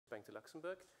Banque de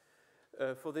Luxembourg,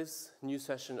 for this new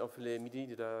session of les Midi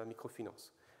de la Microfinance.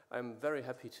 I'm very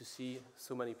happy to see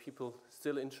so many people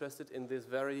still interested in this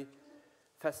very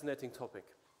fascinating topic.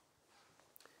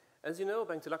 As you know,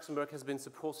 Banque de Luxembourg has been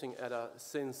supporting EDA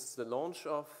since the launch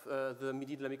of the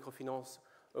Midi de la Microfinance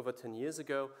over 10 years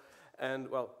ago. And,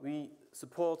 well, we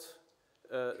support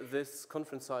this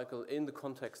conference cycle in the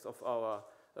context of our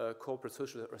corporate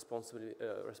social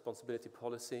responsibility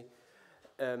policy.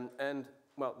 And,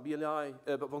 well,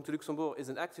 Banque de Luxembourg is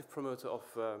an active promoter of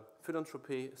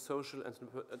philanthropy, social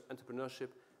entrepreneurship,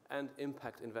 and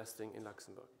impact investing in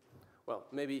Luxembourg. Well,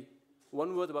 maybe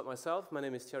one word about myself. My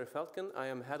name is Thierry Feldken. I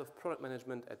am head of product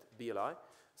management at BLI,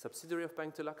 subsidiary of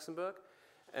Banque de Luxembourg.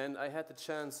 And I had the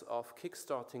chance of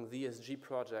kickstarting the ESG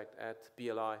project at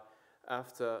BLI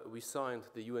after we signed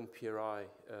the UNPRI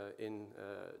in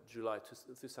July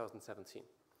 2017.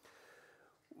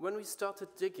 When we started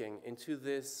digging into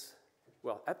this,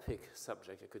 well, epic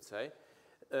subject, I could say,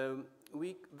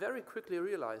 we very quickly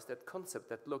realized that concept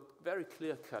that looked very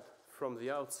clear-cut from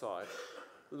the outside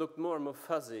looked more and more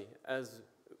fuzzy as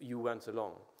you went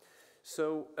along.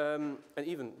 So, and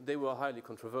even they were highly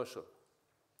controversial.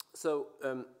 So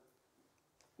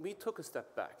we took a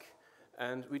step back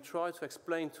and we tried to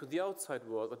explain to the outside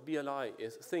world what BLI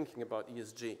is thinking about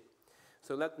ESG.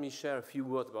 So let me share a few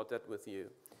words about that with you.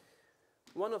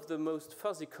 One of the most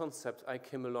fuzzy concepts I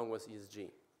came along was ESG.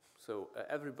 So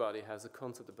everybody has a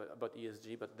concept about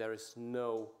ESG, but there is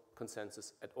no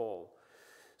consensus at all.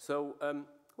 So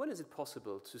when is it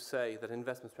possible to say that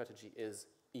investment strategy is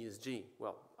ESG?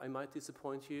 Well, I might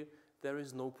disappoint you. There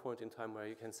is no point in time where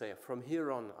you can say, from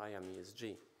here on, I am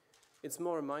ESG. It's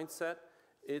more a mindset,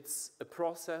 it's a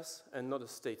process, and not a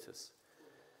status.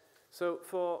 So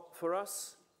for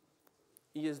us,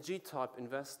 ESG-type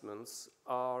investments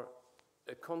are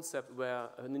a concept where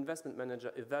an investment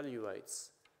manager evaluates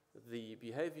the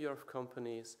behavior of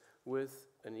companies with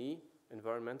an E,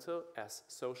 environmental, S,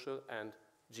 social, and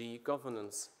G,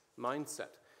 governance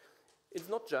mindset. It's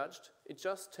not judged, it's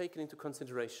just taken into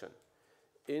consideration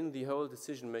in the whole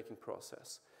decision-making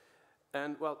process.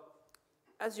 And, well,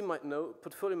 as you might know,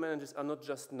 portfolio managers are not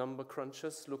just number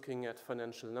crunchers looking at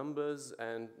financial numbers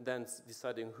and then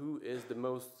deciding who is the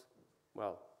most,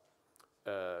 well,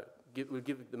 will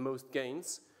give the most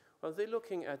gains. Well, they're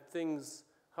looking at things,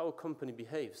 how a company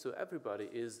behaves. So everybody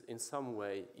is in some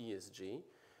way ESG.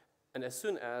 And as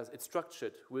soon as it's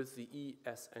structured with the E,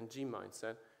 S, and G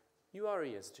mindset, you are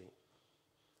ESG.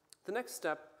 The next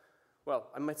step, well,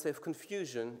 I might say of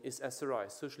confusion, is SRI,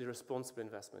 socially responsible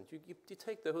investment. You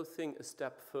take the whole thing a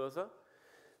step further,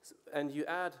 and you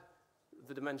add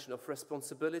the dimension of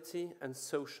responsibility and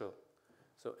social.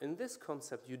 So in this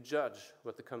concept, you judge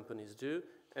what the companies do,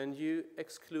 and you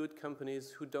exclude companies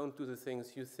who don't do the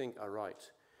things you think are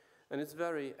right. And it's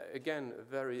very, again,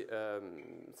 very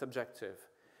subjective.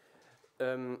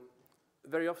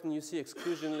 Very often you see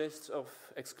exclusion lists of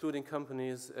excluding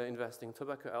companies investing in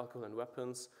tobacco, alcohol, and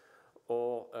weapons,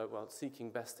 or well,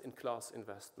 seeking best-in-class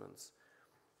investments.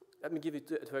 Let me give you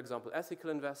two examples. Ethical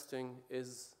investing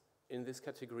is in this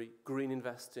category. Green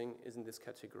investing is in this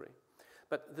category.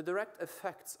 But the direct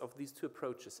effects of these two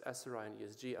approaches, SRI and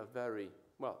ESG, are very,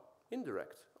 well,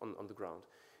 indirect on the ground.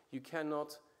 You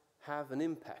cannot have an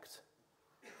impact.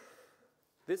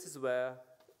 This is where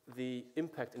the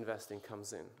impact investing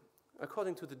comes in.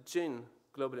 According to the GIN,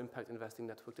 Global Impact Investing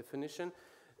Network definition,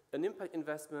 an impact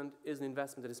investment is an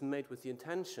investment that is made with the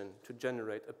intention to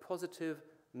generate a positive,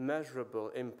 measurable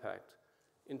impact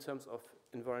in terms of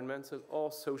environmental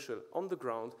or social on the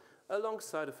ground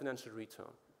alongside a financial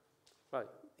return. Right.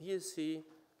 Here you see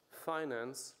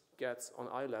finance gets on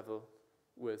eye level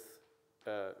with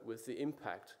the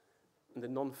impact, and the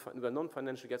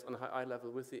non-financial gets on eye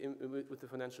level with the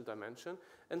financial dimension.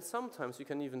 And sometimes you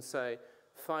can even say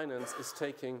finance is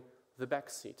taking the back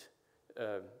seat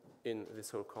in this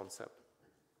whole concept.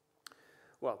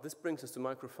 Well, this brings us to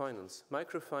microfinance.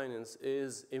 Microfinance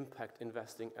is impact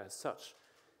investing as such.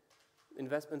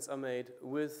 Investments are made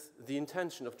with the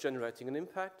intention of generating an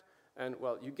impact, and,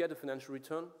 well, you get a financial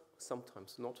return,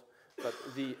 sometimes not, but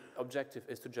the objective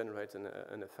is to generate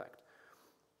an effect.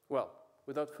 Well,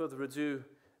 without further ado,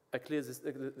 I clear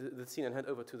the scene and hand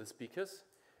over to the speakers,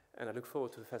 and I look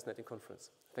forward to the fascinating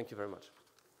conference. Thank you very much.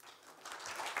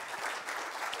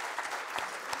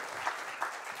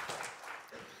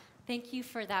 Thank you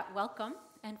for that welcome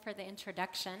and for the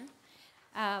introduction.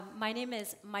 My name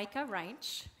is Micah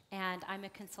Reinsch, and I'm a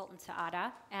consultant to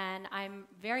ADA, and I'm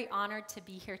very honored to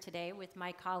be here today with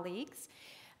my colleagues.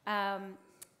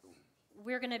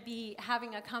 We're going to be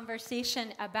having a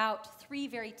conversation about three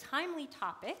very timely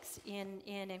topics in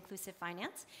inclusive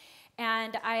finance.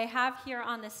 And I have here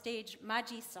on the stage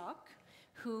Madji Sock,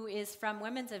 who is from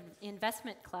Women's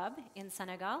Investment Club in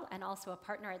Senegal and also a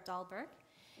partner at Dalberg.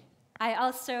 I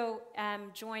also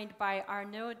am joined by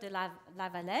Arnaud de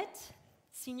Lavalette,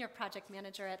 Senior Project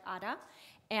Manager at ADA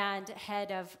and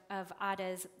head of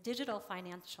ADA's digital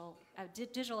finance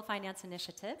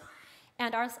initiative,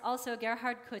 and also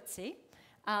Gerhard Coetzee,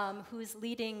 who's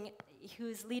leading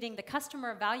the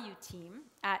customer value team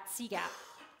at CGAP.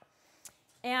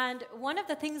 And one of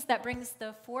the things that brings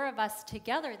the four of us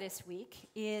together this week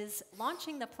is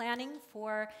launching the planning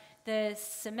for the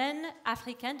Semaine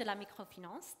Africaine de la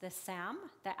Microfinance, the SAM,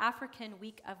 the African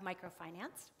Week of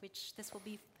Microfinance, which this will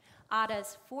be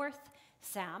ADA's fourth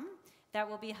SAM that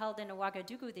will be held in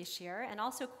Ouagadougou this year, and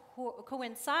also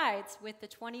coincides with the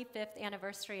 25th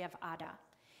anniversary of ADA.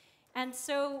 And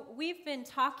so we've been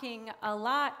talking a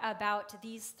lot about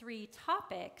these three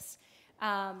topics,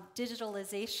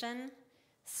 digitalization,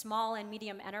 small and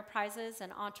medium enterprises,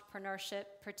 and entrepreneurship,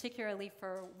 particularly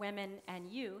for women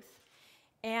and youth,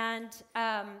 and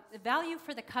value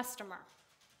for the customer.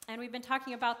 And we've been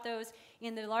talking about those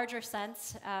in the larger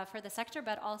sense for the sector,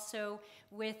 but also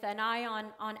with an eye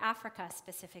on Africa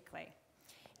specifically.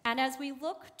 And as we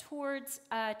look towards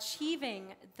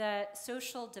achieving the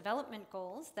Social Development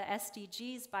Goals, the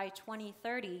SDGs, by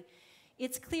 2030,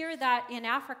 it's clear that in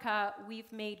Africa,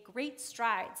 we've made great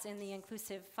strides in the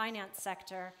inclusive finance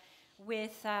sector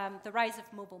with the rise of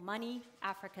mobile money.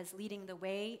 Africa's leading the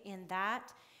way in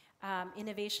that.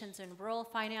 Innovations in rural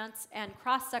finance and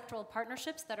cross-sectoral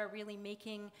partnerships that are really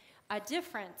making a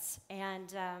difference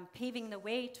and paving the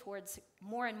way towards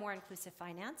more and more inclusive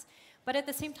finance. But at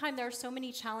the same time, there are so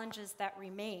many challenges that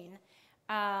remain.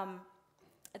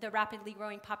 The rapidly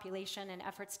growing population and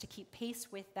efforts to keep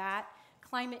pace with that.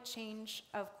 Climate change,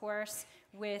 of course,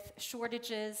 with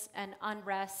shortages and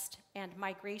unrest and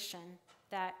migration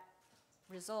that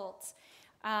results.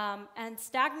 And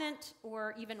stagnant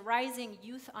or even rising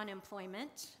youth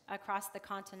unemployment across the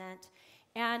continent,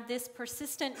 and this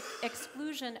persistent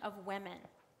exclusion of women.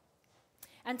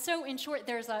 And so, in short,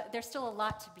 there's still a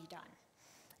lot to be done.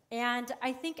 And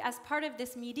I think as part of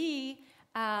this Midi,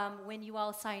 when you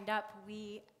all signed up,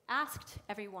 we asked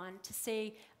everyone to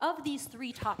say, of these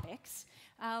three topics,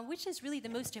 which is really the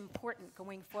most important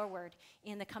going forward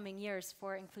in the coming years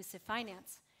for inclusive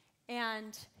finance.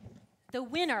 And the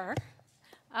winner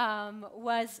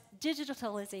was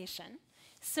digitalization.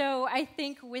 So I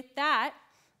think with that,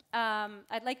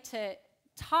 I'd like to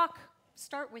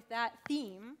start with that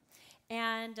theme,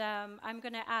 and I'm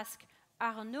going to ask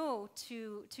Arnaud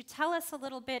to tell us a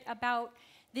little bit about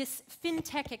this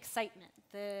fintech excitement.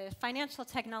 The financial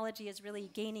technology is really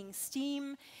gaining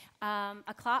steam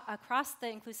across the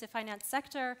inclusive finance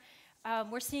sector.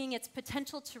 We're seeing its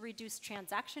potential to reduce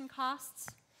transaction costs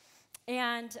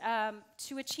and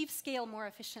to achieve scale more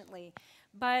efficiently.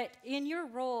 But in your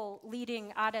role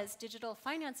leading ADA's digital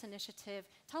finance initiative,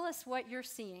 tell us what you're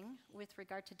seeing with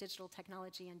regard to digital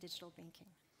technology and digital banking.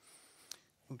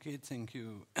 Okay, thank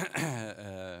you,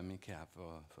 Mika,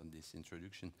 for this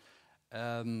introduction.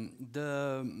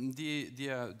 The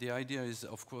idea is,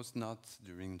 of course, not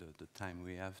during the time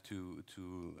we have to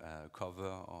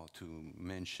cover or to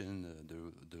mention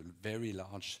the very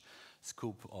large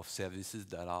scope of services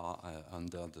that are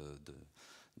under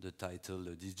the title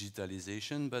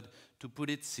digitalization, but to put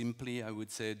it simply, I would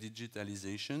say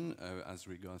digitalization as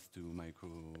regards to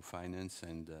microfinance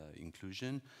and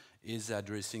inclusion is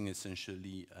addressing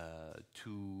essentially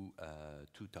two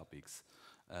topics.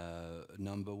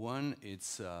 Number one,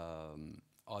 it's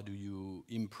how do you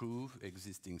improve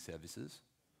existing services?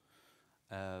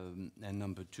 And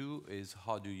number two is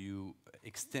how do you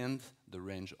extend the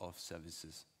range of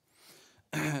services?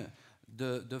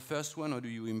 The first one, how do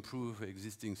you improve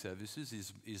existing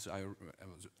services,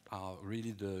 are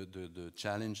really the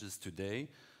challenges today.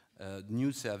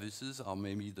 New services are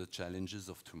maybe the challenges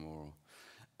of tomorrow.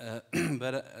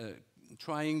 But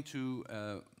trying to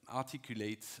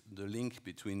articulate the link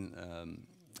between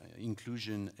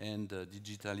inclusion and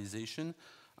digitalization,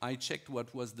 I checked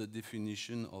what was the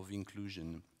definition of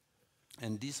inclusion.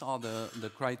 And these are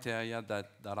the criteria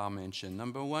that are mentioned.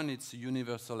 Number one, it's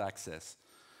universal access.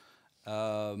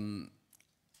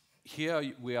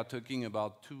 Here we are talking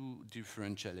about two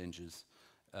different challenges.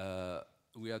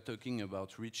 We are talking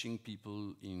about reaching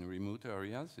people in remote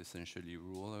areas, essentially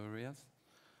rural areas.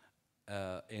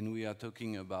 And we are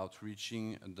talking about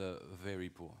reaching the very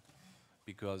poor.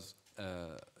 Because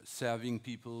serving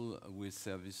people with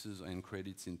services and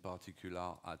credits in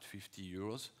particular at 50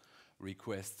 euros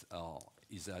request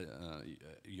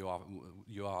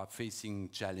you are facing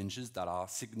challenges that are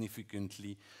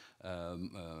significantly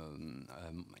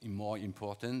more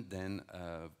important than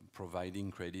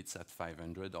providing credits at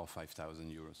 500 or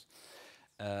 5,000 euros.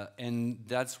 And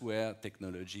that's where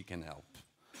technology can help.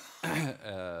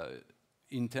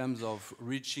 In terms of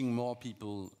reaching more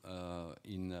people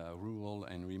in rural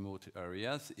and remote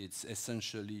areas, it's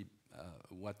essentially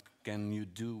what can you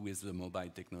do with the mobile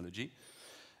technology.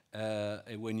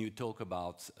 When you talk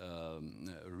about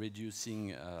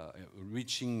reaching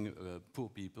poor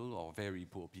people or very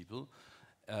poor people,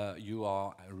 you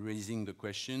are raising the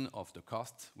question of the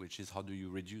cost, which is how do you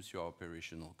reduce your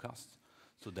operational costs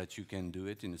so that you can do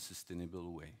it in a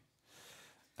sustainable way.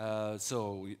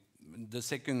 So the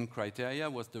second criteria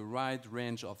was the right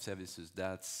range of services.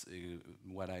 That's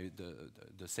what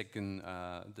the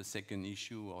second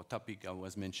issue or topic I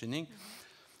was mentioning.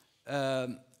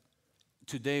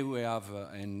 Today we have,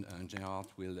 and Gerhard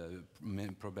will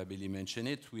probably mention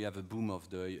it, we have a boom of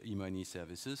the e-money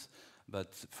services,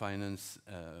 but financial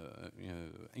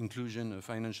inclusion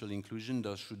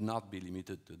should not be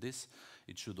limited to this.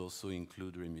 It should also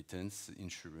include remittance,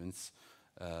 insurance,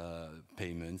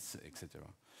 payments, etc.,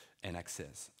 and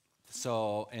access.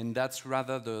 So, and that's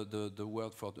rather the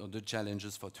word for the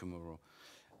challenges for tomorrow.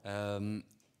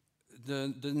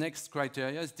 The next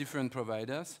criteria is different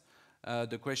providers.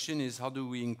 The question is how do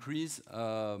we increase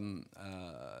the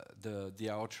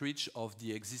outreach of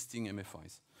the existing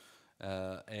MFIs?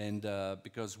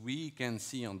 Because we can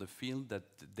see on the field that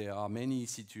there are many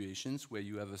situations where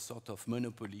you have a sort of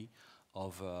monopoly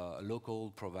of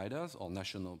local providers or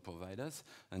national providers,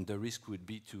 and the risk would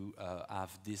be to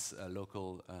have these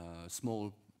local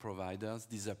small providers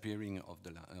disappearing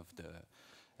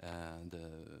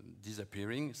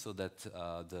disappearing, so that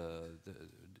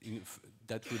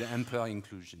that would hamper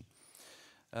inclusion.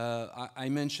 I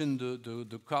mentioned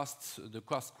the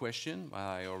cost question.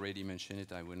 I already mentioned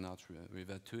it. I will not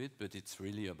revert to it, but it's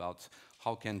really about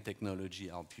how can technology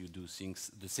help you do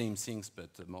things, the same things,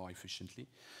 but more efficiently.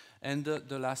 And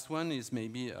the last one is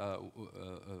maybe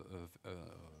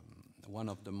one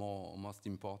of the most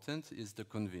important is the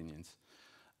convenience.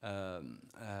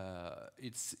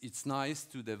 It's nice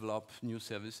to develop new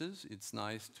services, it's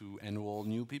nice to enroll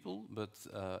new people, but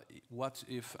what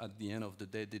if at the end of the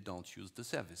day they don't use the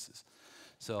services?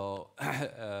 So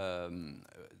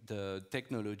the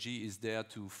technology is there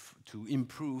to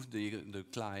improve the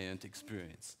client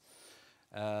experience.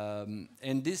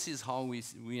 And this is how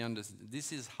we understand,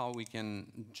 this is how we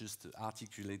can just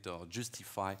articulate or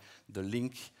justify the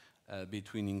link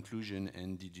between inclusion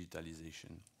and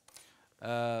digitalization.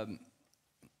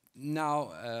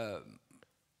 Now,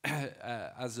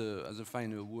 as a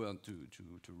final word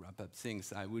to wrap up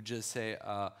things, I would just say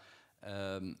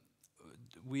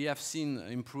we have seen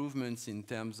improvements in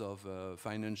terms of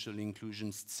financial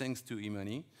inclusion thanks to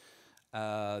e-money.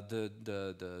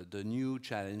 The new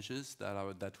challenges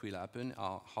that will happen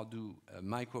are how do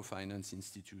microfinance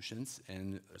institutions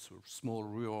and small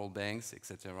rural banks,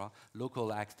 etc.,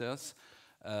 local actors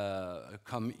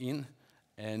come in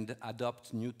and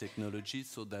adopt new technologies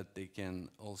so that they can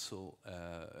also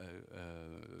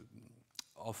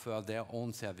offer their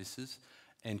own services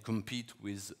and compete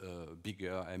with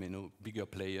bigger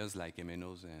players like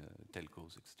MNOs and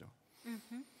telcos, etc.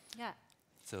 Mm-hmm. Yeah.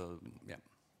 So yeah.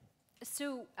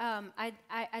 So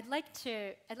I'd like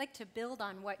to build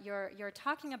on what you're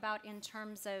talking about in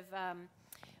terms of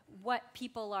what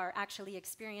people are actually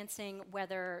experiencing,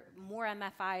 whether more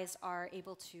MFIs are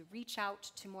able to reach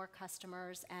out to more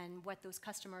customers and what those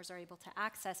customers are able to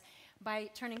access, by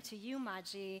turning to you,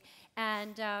 Madji.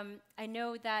 And I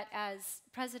know that as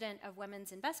president of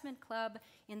Women's Investment Club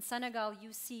in Senegal,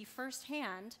 you see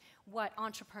firsthand what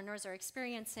entrepreneurs are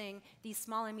experiencing, these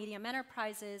small and medium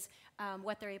enterprises,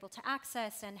 what they're able to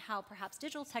access, and how perhaps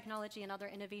digital technology and other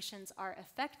innovations are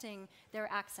affecting their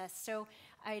access. So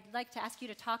I'd like to ask you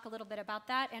to talk a little bit about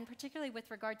that, and particularly with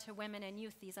regard to women and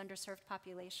youth, these underserved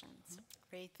populations.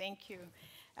 Great, thank you.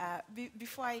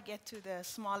 Before I get to the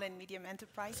small and medium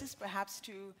enterprises, perhaps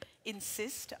to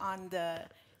insist on the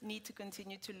need to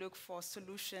continue to look for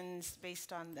solutions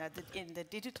based on in the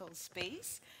digital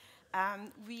space.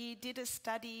 We did a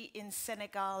study in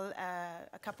Senegal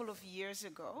a couple of years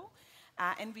ago,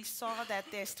 and we saw that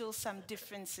there's still some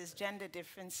differences, gender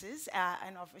differences,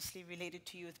 and obviously related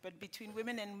to youth. But between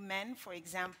women and men, for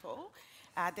example,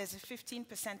 there's a 15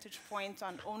 percentage point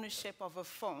on ownership of a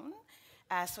phone.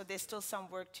 So there's still some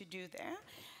work to do there.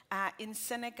 In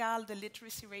Senegal, the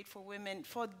literacy rate for women,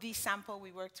 for the sample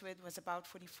we worked with, was about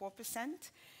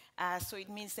 44%. So it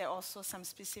means there are also some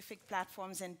specific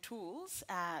platforms and tools.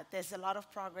 There's a lot of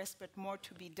progress, but more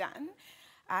to be done.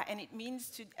 And it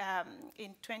means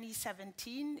in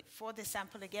 2017, for the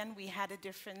sample again, we had a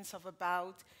difference of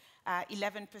about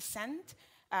 11%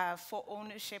 for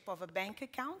ownership of a bank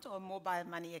account or mobile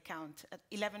money account,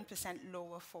 11%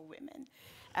 lower for women.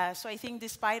 So I think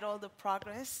despite all the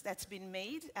progress that's been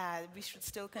made, we should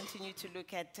still continue to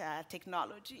look at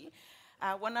technology.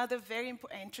 One other very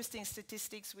interesting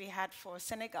statistics we had for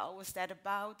Senegal was that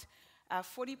about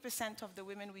 40% of the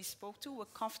women we spoke to were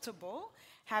comfortable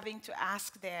having to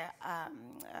ask their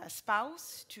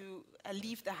spouse to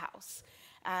leave the house.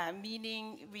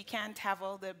 Meaning we can't have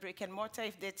all the brick and mortar.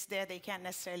 If it's there, they can't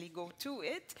necessarily go to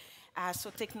it.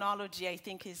 So technology, I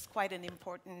think, is quite an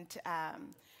important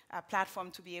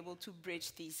platform to be able to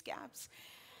bridge these gaps.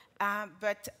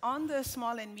 But on the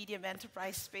small and medium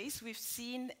enterprise space, we've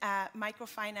seen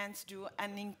microfinance do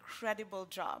an incredible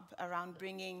job around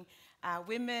bringing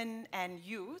women and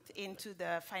youth into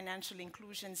the financial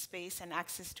inclusion space and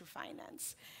access to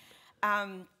finance.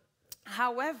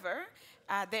 However,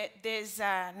 there's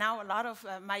now a lot of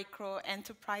micro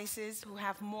enterprises who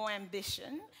have more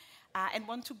ambition and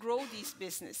want to grow these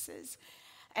businesses.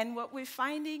 And what we're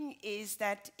finding is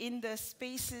that in the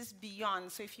spaces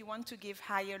beyond, so if you want to give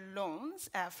higher loans,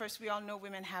 first we all know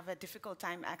women have a difficult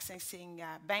time accessing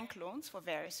bank loans for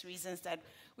various reasons that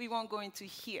we won't go into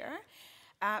here.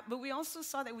 But we also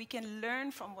saw that we can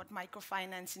learn from what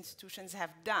microfinance institutions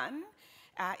have done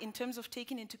in terms of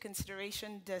taking into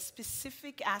consideration the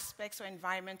specific aspects or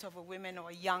environment of a woman or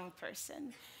a young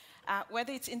person.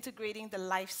 Whether it's integrating the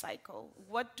life cycle,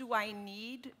 what do I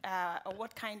need, or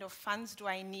what kind of funds do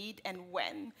I need and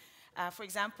when? For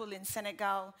example, in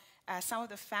Senegal, some of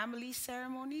the family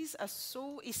ceremonies are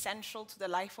so essential to the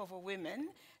life of a woman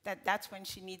that that's when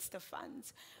she needs the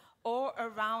funds. Or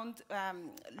around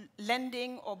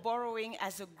lending or borrowing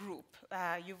as a group.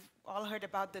 You've all heard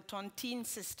about the tontine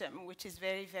system, which is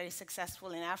very, very successful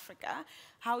in Africa.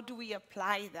 How do we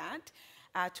apply that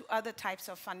to other types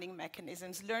of funding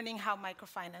mechanisms, learning how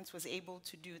microfinance was able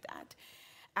to do that?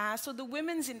 So the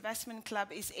Women's Investment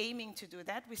Club is aiming to do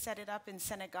that. We set it up in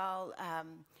Senegal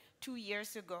 2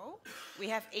 years ago. We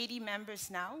have 80 members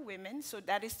now, women. So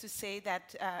that is to say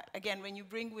that, again, when you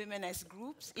bring women as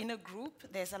groups, in a group,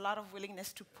 there's a lot of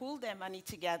willingness to pool their money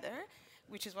together,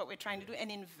 which is what we're trying to do,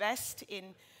 and invest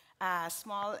in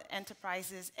small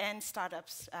enterprises and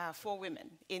startups for women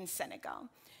in Senegal.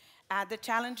 The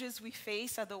challenges we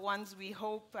face are the ones we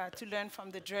hope to learn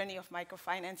from the journey of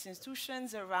microfinance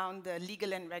institutions around the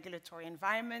legal and regulatory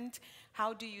environment.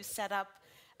 How do you set up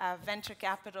venture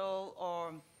capital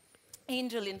or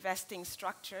angel investing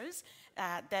structures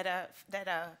that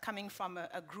are coming from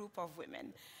a group of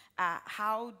women?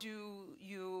 How do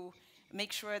you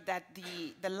make sure that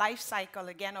the life cycle,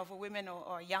 again, of a woman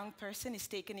or a young person is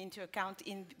taken into account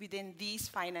within these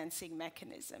financing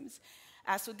mechanisms?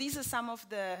 So these are some of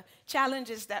the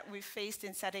challenges that we faced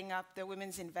in setting up the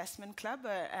Women's Investment Club,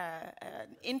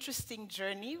 an interesting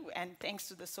journey, and thanks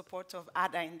to the support of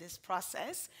ADA in this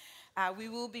process. We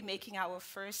will be making our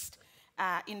first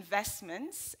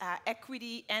investments,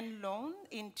 equity and loan,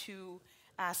 into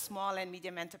small and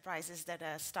medium enterprises that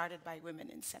are started by women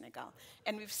in Senegal.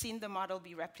 And we've seen the model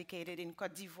be replicated in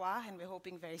Côte d'Ivoire, and we're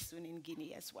hoping very soon in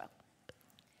Guinea as well.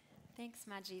 Thanks,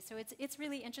 Madji. So it's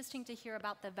really interesting to hear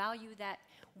about the value that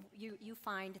you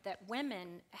find that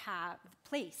women have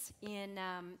place in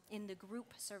the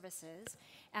group services,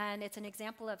 and it's an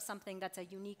example of something that's a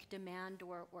unique demand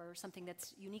or something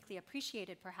that's uniquely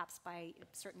appreciated perhaps by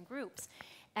certain groups.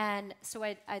 And so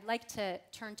I'd like to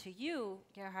turn to you,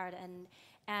 Gerhard,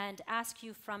 and ask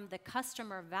you from the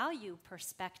customer value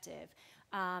perspective.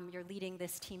 You're leading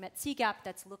this team at CGAP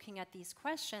that's looking at these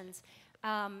questions.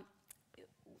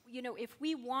 You know, if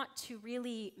we want to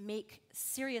really make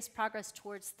serious progress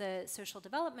towards the social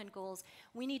development goals,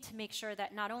 we need to make sure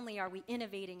that not only are we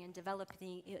innovating and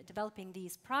developing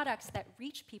these products that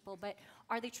reach people, but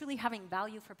are they truly having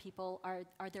value for people?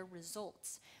 Are there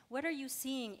results? What are you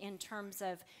seeing in terms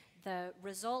of the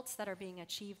results that are being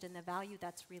achieved and the value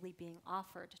that's really being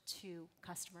offered to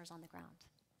customers on the ground?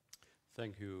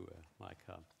 Thank you,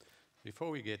 Micah. Before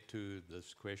we get to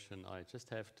this question, I just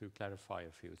have to clarify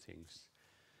a few things.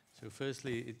 So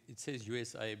firstly, it says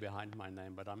USA behind my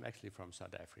name, but I'm actually from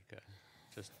South Africa,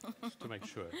 just to make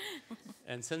sure.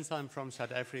 And since I'm from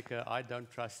South Africa, I don't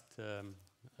trust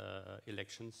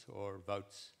elections or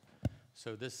votes.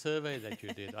 So this survey that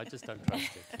you did, I just don't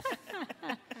trust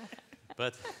it.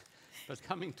 But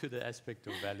coming to the aspect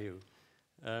of value,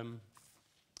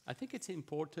 I think it's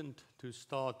important to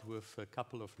start with a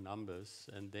couple of numbers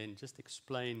and then just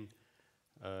explain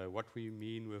what we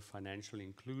mean with financial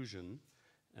inclusion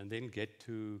and then get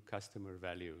to customer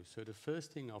value. So the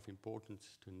first thing of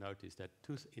importance to note is that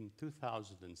in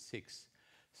 2006,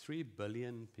 3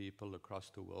 billion people across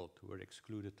the world were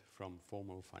excluded from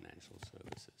formal financial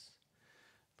services.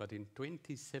 But in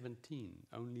 2017,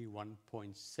 only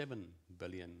 1.7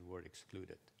 billion were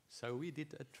excluded. So we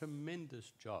did a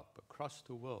tremendous job across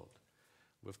the world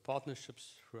with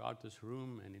partnerships throughout this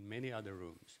room and in many other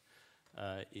rooms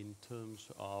in terms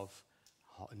of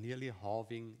nearly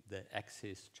halving the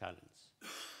access challenge.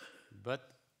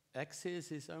 But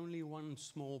access is only one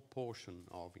small portion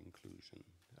of inclusion.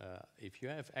 If you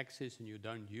have access and you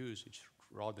don't use, it's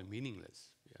rather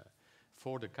meaningless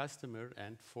for the customer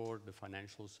and for the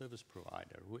financial service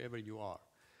provider, whoever you are.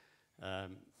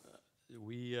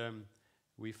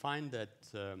 We find that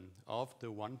of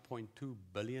the 1.2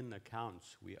 billion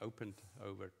accounts we opened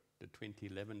over the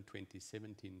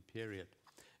 2011-2017 period,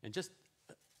 and just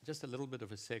a little bit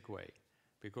of a segue,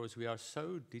 because we are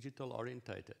so digital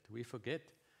orientated, we forget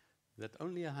that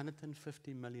only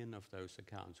 150 million of those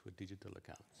accounts were digital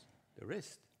accounts. The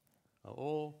rest are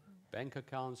all bank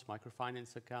accounts,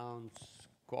 microfinance accounts,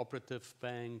 cooperative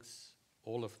banks,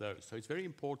 all of those. So it's very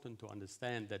important to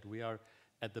understand that we are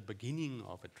at the beginning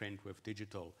of a trend with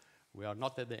digital. We are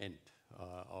not at the end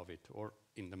of it, or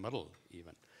in the middle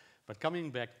even. But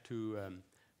coming back to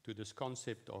this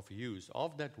concept of use,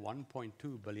 of that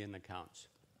 1.2 billion accounts,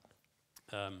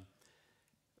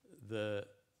 the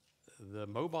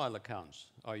mobile accounts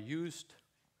are used,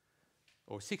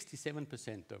 or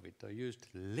 67% of it are used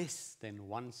less than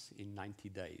once in 90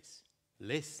 days.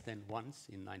 Less than once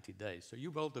in 90 days. So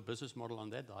you build a business model on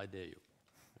that, I dare you.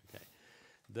 Okay.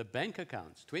 The bank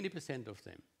accounts, 20% of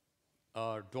them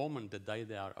are dormant the day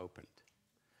they are opened.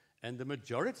 And the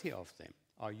majority of them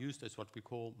are used as what we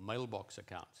call mailbox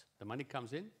accounts. The money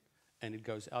comes in and it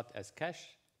goes out as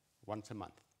cash once a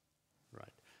month,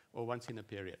 right? Or once in a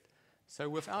period. So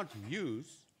without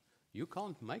use, you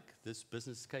can't make this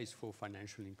business case for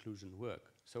financial inclusion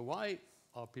work. So why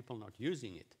are people not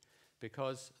using it?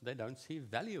 Because they don't see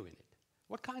value in it.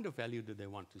 What kind of value do they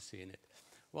want to see in it?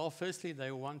 Well, firstly,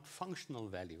 they want functional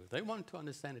value. They want to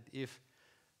understand it. If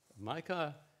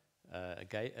Micah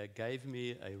gave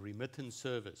me a remittance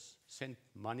service,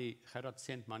 Gerhard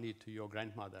sent money to your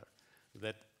grandmother,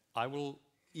 that I will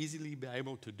easily be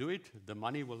able to do it. The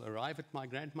money will arrive at my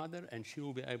grandmother and she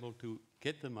will be able to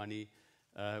get the money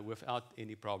without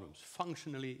any problems.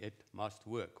 Functionally, it must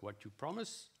work. What you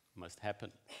promise must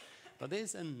happen. But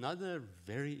there's another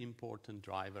very important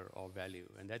driver of value,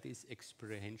 and that is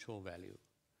experiential value.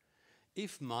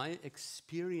 If my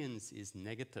experience is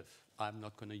negative, I'm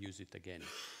not going to use it again.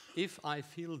 If I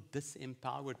feel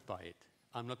disempowered by it,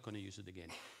 I'm not going to use it again.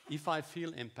 If I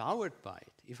feel empowered by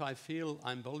it, if I feel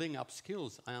I'm building up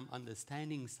skills, I am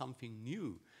understanding something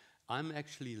new, I'm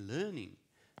actually learning,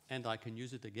 and I can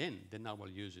use it again, then I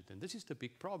will use it. And this is the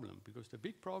big problem, because the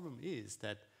big problem is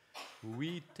that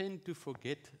we tend to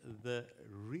forget the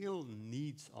real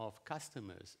needs of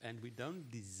customers, and we don't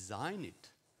design it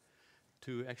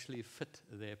to actually fit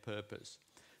their purpose.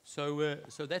 So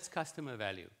that's customer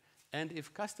value. And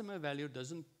if customer value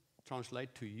doesn't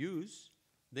translate to use,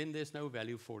 then there's no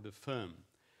value for the firm.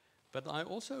 But I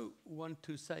also want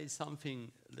to say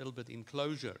something a little bit in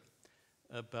closure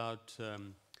about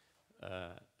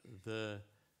the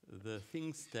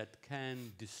things that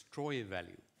can destroy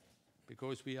value.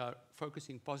 Because we are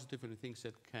focusing positively on things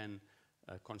that can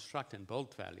construct and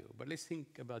build value. But let's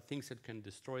think about things that can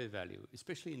destroy value,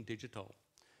 especially in digital.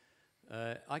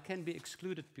 I can be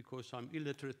excluded because I'm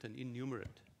illiterate and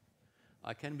innumerate.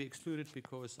 I can be excluded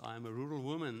because I'm a rural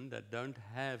woman that don't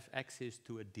have access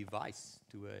to a device,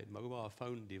 to a mobile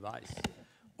phone device.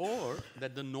 Or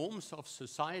that the norms of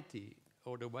society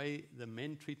or the way the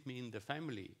men treat me in the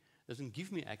family doesn't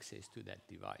give me access to that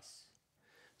device.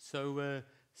 So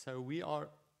we are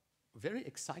very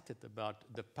excited about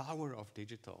the power of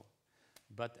digital.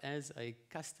 But as a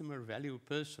customer value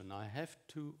person, I have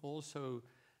to also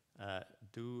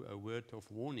do a word of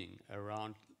warning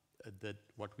around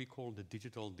what we call the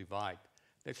digital divide.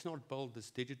 Let's not build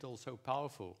this digital so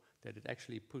powerful that it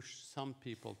actually pushes some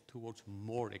people towards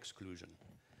more exclusion.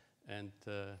 And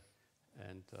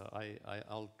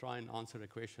I'll try and answer a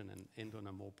question and end on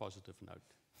a more positive note.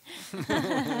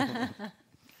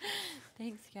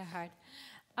 Thanks, Gerhard.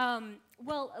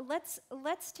 Well,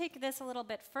 let's take this a little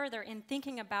bit further in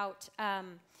thinking about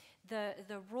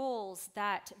the roles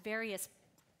that various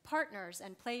partners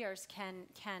and players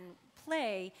can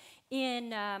play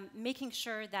in making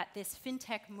sure that this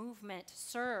fintech movement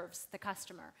serves the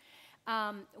customer.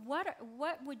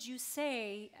 What would you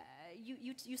say?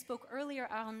 You spoke earlier,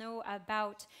 Arnaud,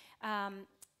 about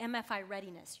MFI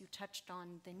readiness. You touched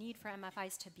on the need for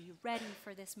MFIs to be ready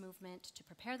for this movement, to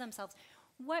prepare themselves.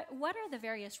 What are the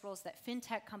various roles that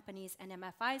fintech companies and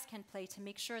MFIs can play to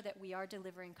make sure that we are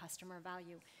delivering customer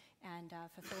value and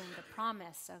fulfilling the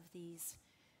promise of these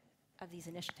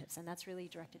initiatives? And that's really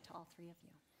directed to all three of you.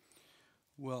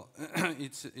 Well,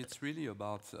 it's really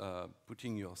about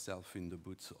putting yourself in the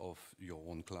boots of your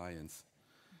own clients,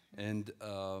 and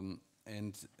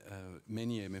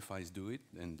many MFIs do it,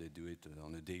 and they do it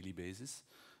on a daily basis,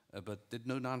 but they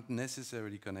do not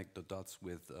necessarily connect the dots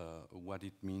with what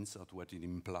it means or what it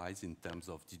implies in terms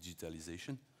of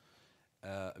digitalization.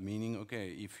 Meaning,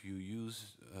 okay, if you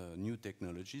use new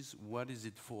technologies, what is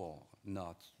it for?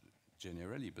 Not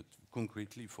generally, but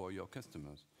concretely for your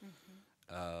customers.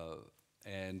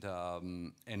 And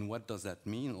what does that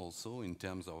mean also in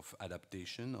terms of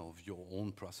adaptation of your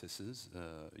own processes,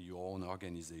 your own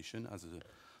organization as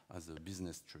a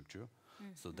business structure,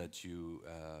 so that you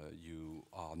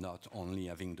are not only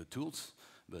having the tools,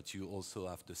 but you also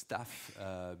have the staff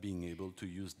being able to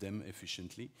use them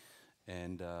efficiently,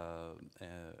 and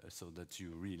so that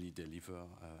you really deliver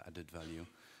added value.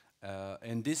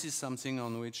 And this is something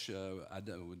on which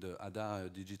the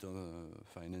ADA Digital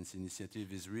Finance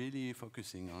Initiative is really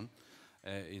focusing on.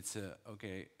 It's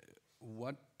okay.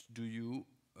 What do you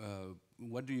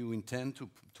intend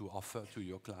to offer to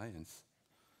your clients?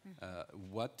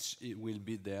 What will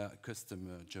be their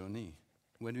customer journey?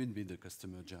 What will be the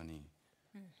customer journey?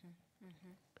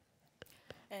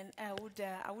 And I would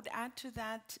add to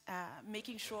that,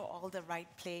 making sure all the right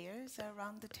players are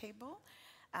around the table.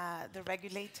 The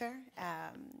regulator,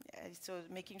 so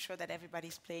making sure that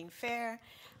everybody's playing fair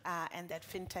and that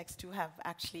fintechs do have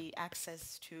actually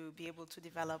access to be able to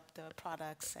develop the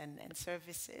products and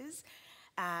services,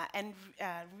 and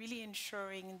really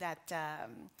ensuring that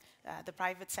the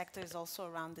private sector is also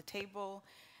around the table.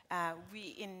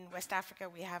 In West Africa,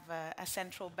 we have a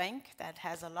central bank that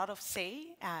has a lot of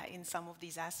say in some of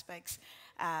these aspects,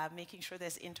 making sure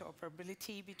there's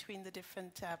interoperability between the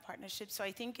different partnerships. So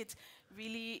I think it's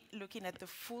really looking at the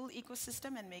full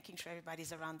ecosystem and making sure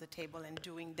everybody's around the table and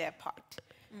doing their part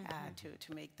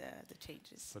to make the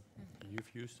changes. But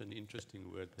you've used an interesting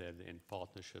word there in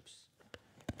partnerships.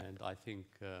 And I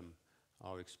think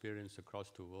our experience across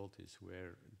the world is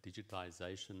where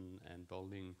digitization and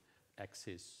building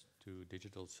access to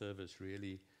digital service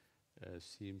really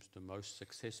seems the most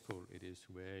successful. It is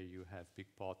where you have big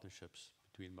partnerships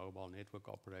between mobile network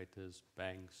operators,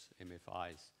 banks,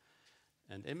 MFIs.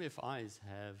 And MFIs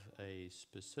have a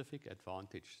specific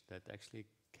advantage that actually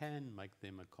can make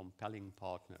them a compelling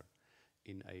partner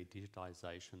in a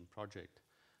digitization project.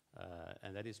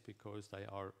 And that is because they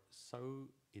are so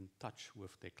in touch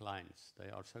with their clients. They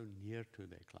are so near to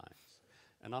their clients.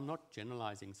 And I'm not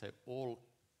generalizing, say all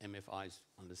MFIs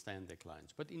understand their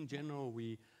clients. But in general,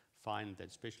 we find that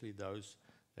especially those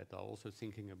that are also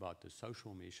thinking about the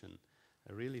social mission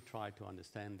really try to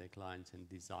understand their clients and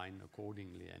design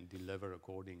accordingly and deliver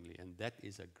accordingly. And that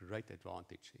is a great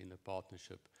advantage in a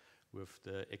partnership with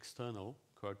the external,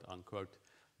 quote unquote,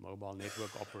 mobile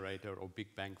network operator or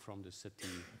big bank from the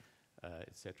city,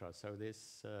 etc. So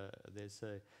there's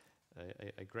a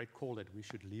great call that we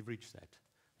should leverage that.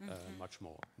 Much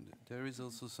more. There is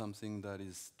also something that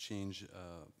is changed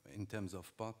in terms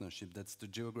of partnership. That's the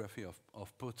geography of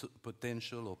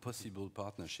potential or possible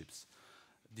partnerships.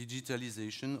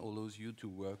 Digitalization allows you to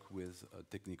work with a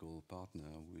technical partner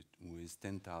who is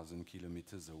 10,000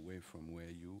 kilometers away from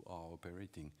where you are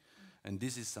operating. And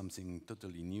this is something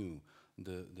totally new.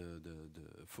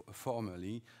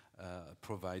 Formerly,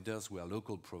 providers were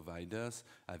local providers,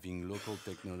 having local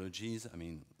technologies,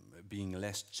 being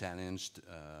less challenged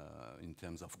in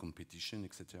terms of competition,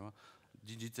 etc.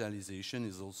 Digitalization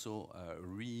is also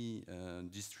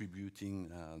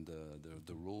redistributing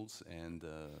the roles and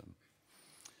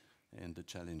the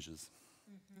challenges.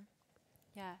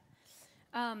 Yeah.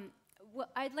 Well,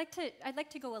 I'd like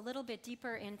to go a little bit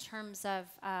deeper in terms of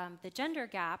the gender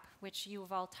gap, which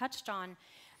you've all touched on.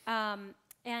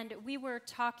 And we were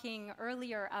talking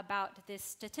earlier about this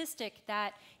statistic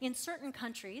that in certain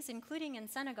countries, including in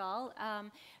Senegal,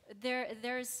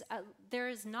 there's a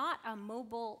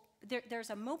mobile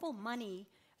money,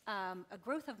 a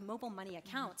growth of mobile money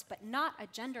accounts, but not a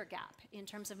gender gap in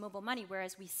terms of mobile money,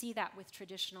 whereas we see that with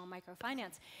traditional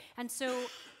microfinance. And so,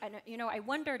 I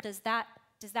wonder, does that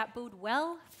bode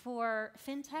well for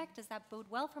fintech? Does that bode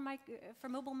well for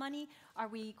mobile money? Are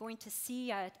we going to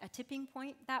see a tipping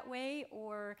point that way,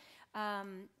 or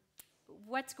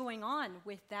what's going on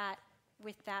with that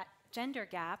gender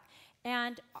gap?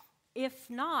 And If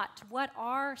not, what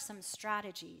are some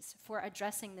strategies for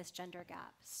addressing this gender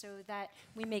gap so that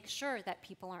we make sure that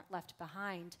people aren't left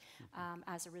behind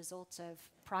as a result of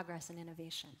progress and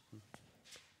innovation?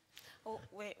 Oh,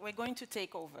 we're going to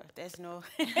take over. There's no,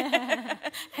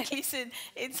 at least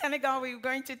in Senegal, we're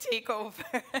going to take over.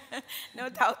 No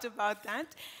doubt about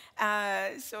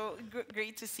that. So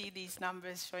great to see these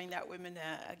numbers showing that women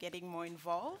are getting more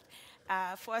involved.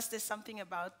 For us, there's something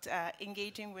about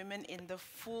engaging women in the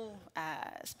full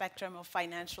spectrum of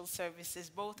financial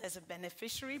services, both as a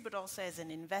beneficiary, but also as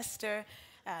an investor,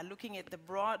 looking at the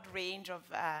broad range of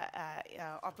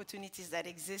opportunities that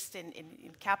exist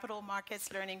in capital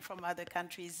markets, learning from other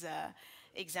countries'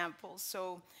 examples.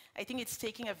 So I think it's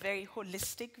taking a very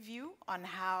holistic view on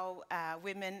how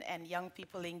women and young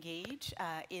people engage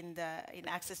in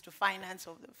access to finance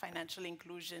or the financial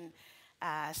inclusion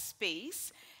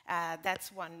space.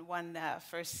 That's one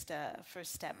first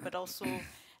step, but also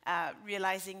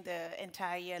realizing the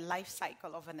entire life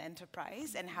cycle of an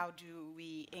enterprise and how do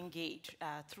we engage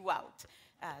throughout.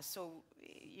 So,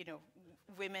 you know,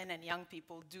 women and young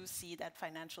people do see that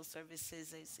financial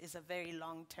services is a very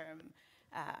long-term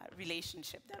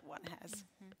relationship that one has.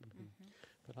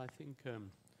 But I think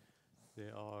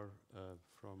there are,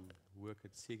 from work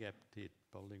at CGAP did,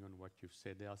 building on what you've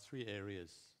said, there are 3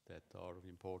 areas that are of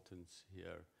importance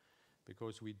here,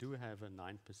 because we do have a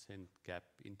 9% gap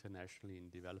internationally in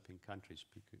developing countries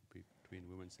between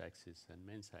women's access and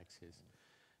men's access.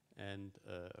 And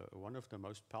one of the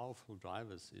most powerful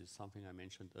drivers is something I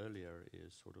mentioned earlier,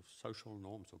 is sort of social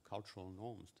norms or cultural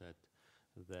norms that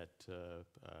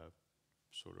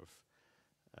sort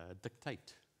of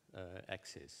dictate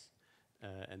access.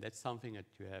 And that's something that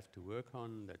you have to work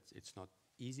on. It's not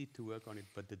easy to work on it,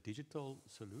 but the digital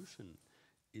solution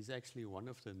is actually one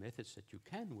of the methods that you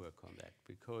can work on that,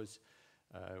 because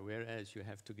whereas you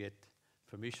have to get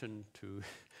permission to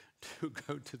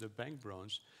go to the bank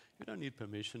branch, you don't need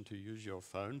permission to use your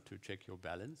phone to check your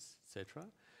balance, etc.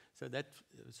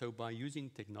 So by using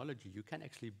technology, you can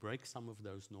actually break some of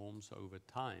those norms over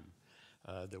time,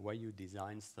 the way you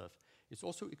design stuff. It's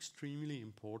also extremely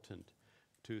important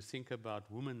to think about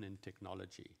women in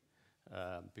technology,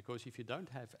 because if you don't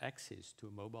have access to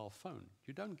a mobile phone,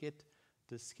 you don't get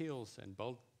the skills and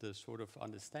build the sort of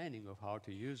understanding of how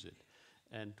to use it.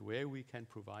 And where we can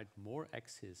provide more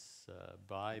access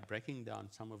by breaking down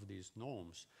some of these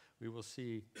norms, we will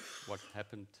see what's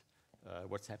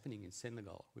happening in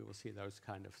Senegal. We will see those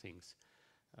kind of things.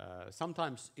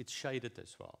 Sometimes it's shaded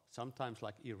as well. Sometimes,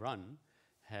 like Iran,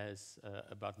 has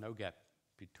about no gap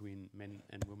between men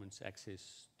and women's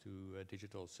access to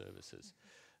digital services.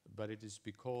 But it is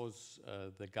because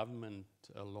the government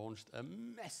launched a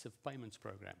massive payments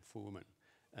program for women,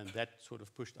 and that sort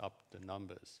of pushed up the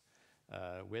numbers.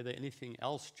 Whether anything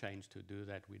else changed to do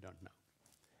that, we don't know.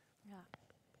 Yeah.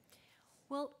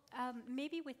 Well,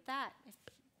 maybe with that,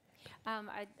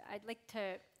 I'd like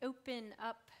to open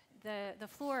up the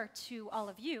floor to all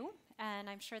of you, and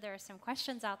I'm sure there are some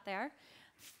questions out there.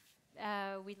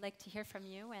 We'd like to hear from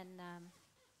you, and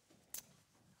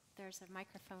there's a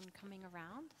microphone coming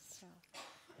around, so.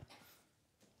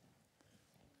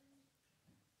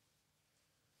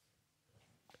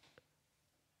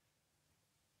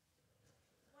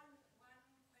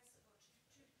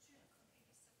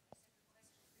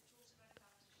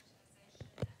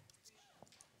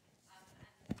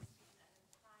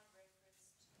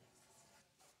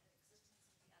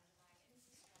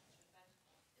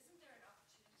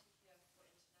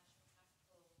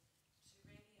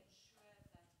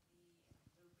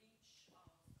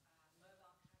 Mobile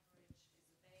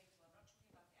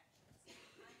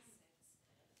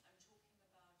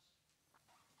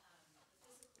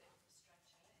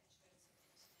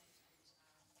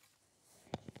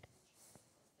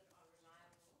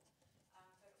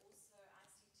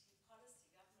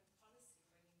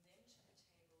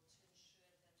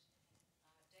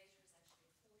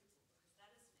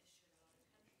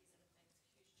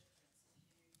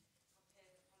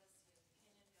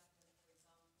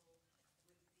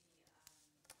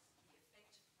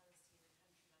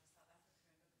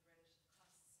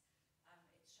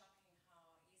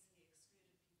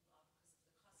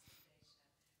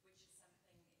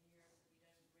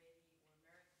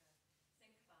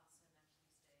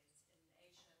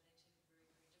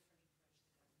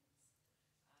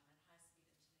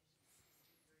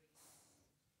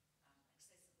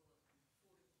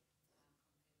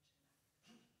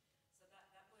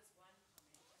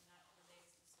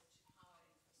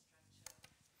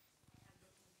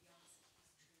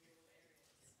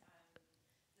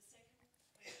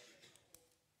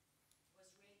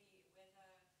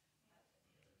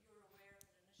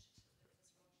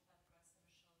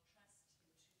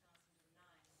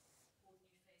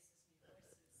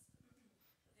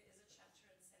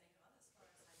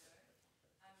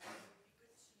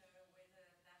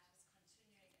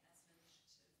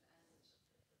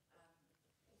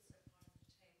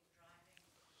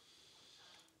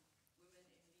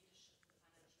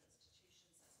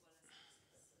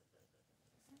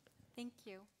Thank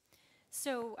you.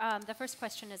 So the first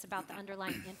question is about the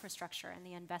underlying infrastructure and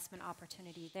the investment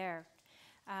opportunity there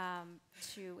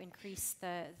to increase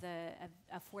the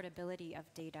affordability of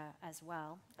data as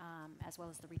well as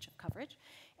the reach of coverage.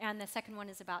 And the second one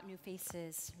is about new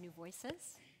faces, new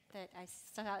voices. That I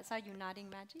saw you nodding,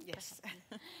 Madji. Yes.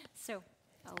 So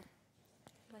I'll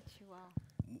let you all.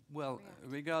 Well, react.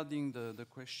 regarding the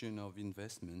question of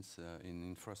investments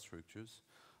in infrastructures,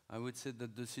 I would say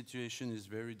that the situation is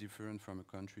very different from a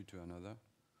country to another,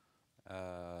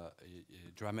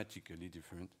 dramatically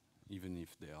different, even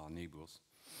if they are neighbors.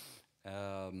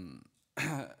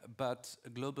 But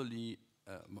globally,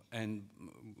 and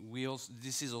we also,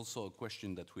 this is also a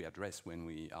question that we address when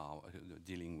we are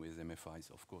dealing with MFIs,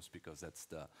 of course, because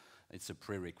it's a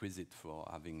prerequisite for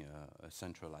having a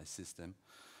centralized system.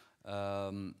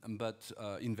 But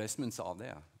investments are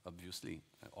there, obviously,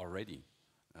 already.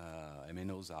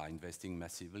 MNOs are investing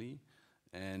massively,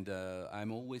 and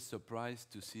I'm always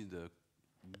surprised to see the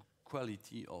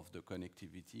quality of the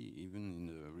connectivity, even in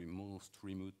the most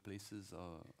remote places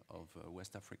of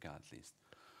West Africa, at least,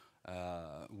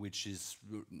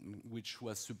 which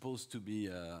was supposed to be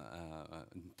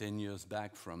 10 years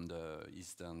back from the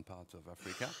eastern part of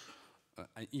Africa.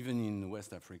 Even in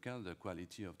West Africa, the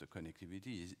quality of the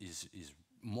connectivity is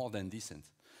more than decent,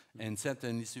 and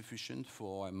certainly sufficient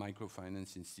for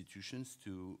microfinance institutions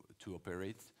to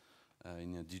operate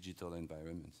in a digital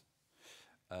environment.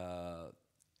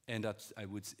 And I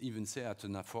would even say at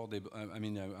an affordable,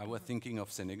 I was thinking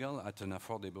of Senegal at an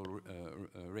affordable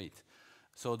rate.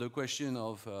 So the question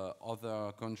of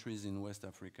other countries in West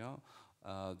Africa,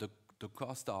 the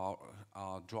costs are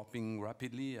dropping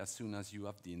rapidly as soon as you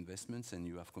have the investments and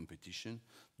you have competition.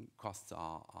 Costs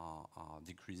are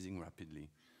decreasing rapidly.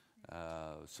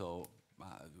 So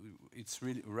it's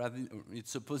really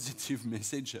it's a positive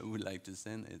message I would like to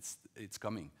send. It's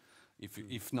coming,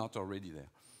 if not already there.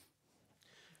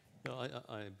 No,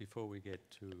 before we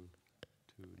get to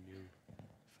new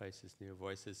faces, new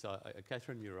voices,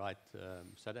 Catherine, you're right.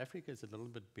 South Africa is a little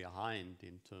bit behind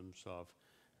in terms of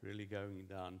really going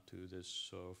down to this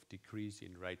sort of decrease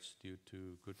in rates due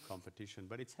to good competition.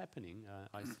 But it's happening.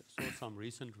 I saw some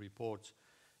recent reports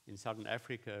in Southern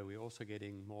Africa. We're also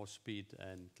getting more speed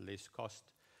and less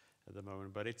cost at the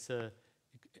moment. But it's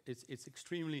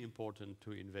extremely important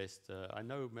to invest. I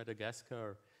know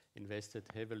Madagascar invested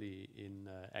heavily in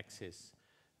access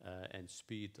and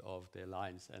speed of their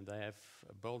lines. And they have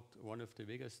built one of the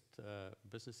biggest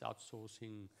business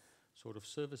outsourcing sort of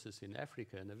services in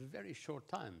Africa in a very short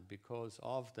time because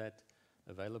of that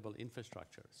available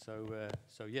infrastructure. So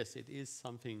yes, it is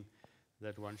something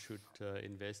that one should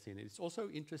invest in. It's also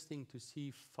interesting to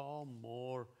see far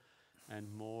more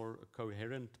and more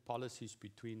coherent policies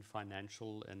between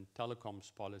financial and telecoms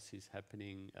policies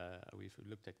happening. We've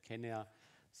looked at Kenya.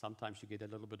 Sometimes you get a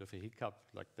little bit of a hiccup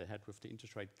like they had with the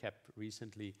interest rate cap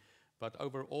recently. But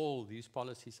overall, these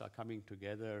policies are coming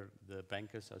together. The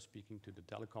bankers are speaking to the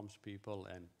telecoms people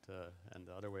and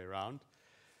the other way around.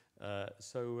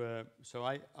 So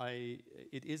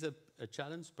it is a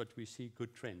challenge, but we see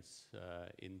good trends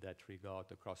in that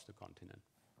regard across the continent.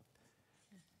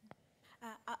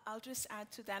 I'll just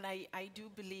add to that. I do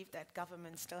believe that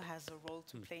government still has a role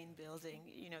to play in building.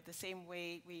 You know, the same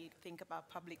way we think about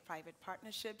public-private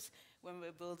partnerships when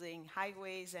we're building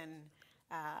highways and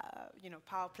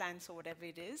power plants or whatever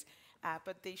it is.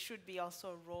 But there should be also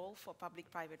a role for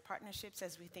public-private partnerships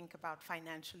as we think about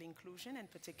financial inclusion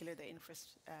and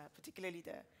particularly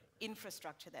the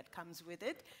infrastructure that comes with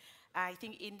it. I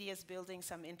think India is building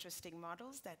some interesting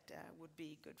models that would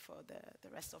be good for the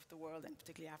rest of the world and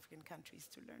particularly African countries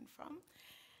to learn from.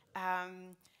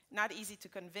 Not easy to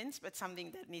convince, but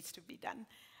something that needs to be done.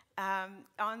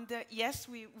 Yes,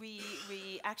 we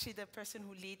actually, the person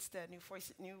who leads the New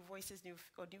Faces,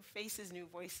 New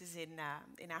Voices in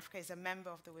Africa is a member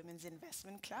of the Women's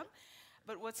Investment Club.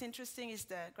 But what's interesting is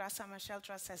the Grâce à Machel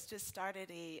Trust has just started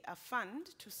a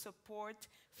fund to support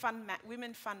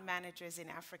women fund managers in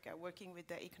Africa, working with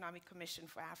the Economic Commission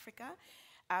for Africa.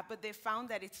 But they found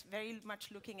that it's very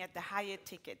much looking at the higher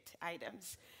ticket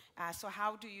items. So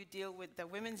how do you deal with the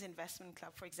Women's Investment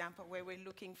Club, for example, where we're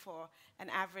looking for an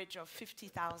average of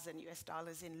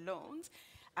 $50,000 in loans?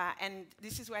 And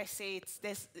this is where I say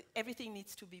everything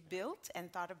needs to be built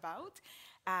and thought about.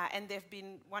 And they've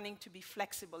been wanting to be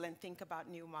flexible and think about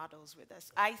new models with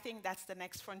us. I think that's the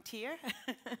next frontier.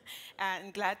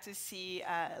 And glad to see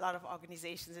a lot of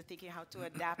organizations are thinking how to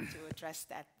adapt to address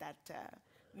that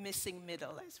missing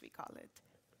middle, as we call it.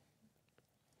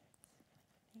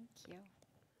 Thank you.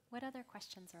 What other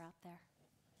questions are out there?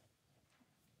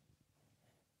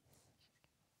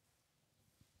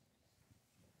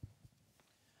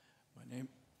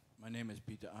 My name is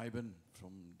Peter Eiben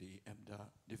from the EMDA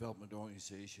Development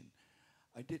Organization.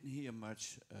 I didn't hear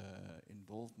much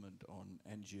involvement on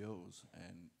NGOs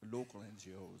and local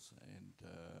NGOs and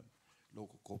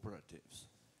local cooperatives.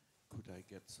 Could I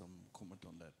get some comment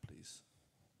on that, please?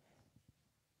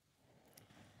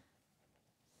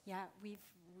 Yeah,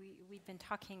 we've been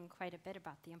talking quite a bit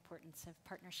about the importance of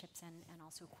partnerships and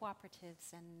also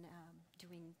cooperatives and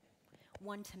doing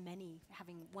one-to-many,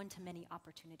 having one-to-many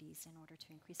opportunities in order to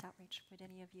increase outreach. Would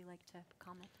any of you like to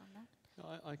comment on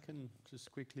that? I can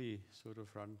just quickly sort of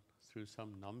run through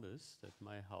some numbers that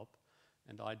may help.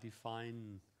 And I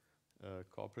define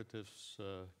cooperatives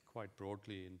quite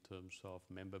broadly in terms of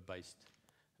member-based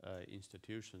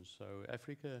institutions. So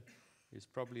Africa is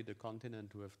probably the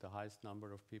continent with the highest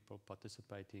number of people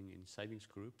participating in savings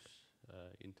groups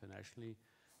internationally.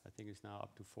 I think it's now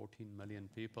up to 14 million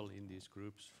people in these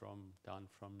groups, down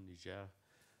from Niger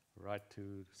right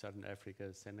to Southern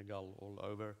Africa, Senegal, all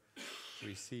over.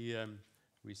 We see an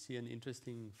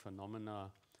interesting phenomena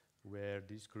where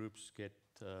these groups get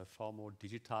far more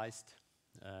digitized,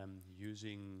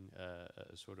 using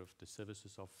sort of the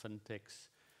services of fintechs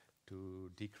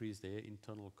to decrease their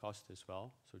internal cost as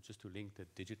well. So just to link the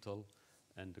digital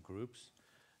and the groups.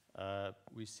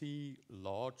 We see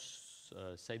large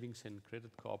savings and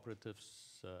credit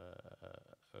cooperatives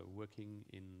working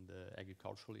in the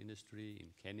agricultural industry in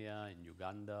Kenya, in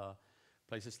Uganda,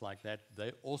 places like that.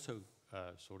 They also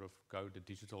sort of go the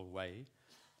digital way.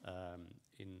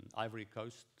 In Ivory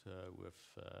Coast with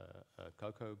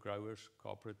cocoa growers,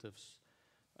 cooperatives,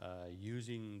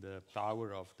 using the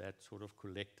power of that sort of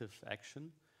collective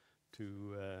action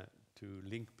to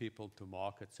link people to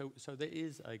market. So there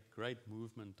is a great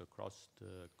movement across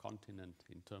the continent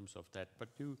in terms of that. But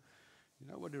you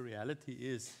know what the reality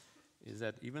is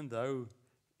that even though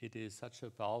it is such a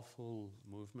powerful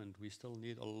movement, we still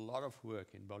need a lot of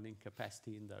work in building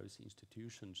capacity in those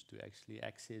institutions to actually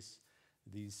access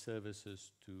these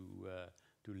services, to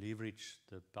leverage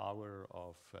the power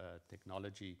of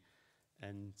technology.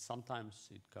 And sometimes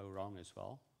it go wrong as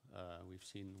well. We've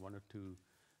seen one or two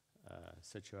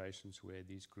situations where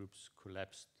these groups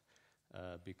collapsed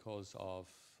because of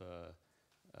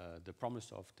the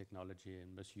promise of technology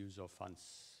and misuse of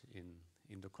funds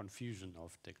in the confusion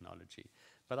of technology.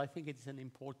 But I think it's an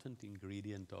important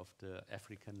ingredient of the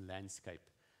African landscape.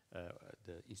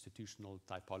 The institutional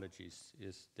typologies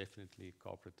is definitely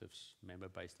cooperatives,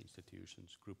 member-based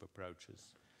institutions, group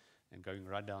approaches, and going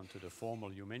right down to the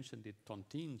formal. You mentioned it,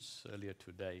 tontines, earlier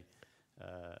today.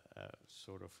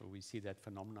 Sort of, we see that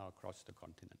phenomena across the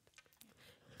continent.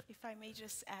 If I may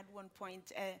just add one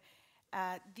point.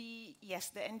 Yes,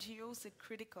 the NGOs are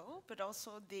critical, but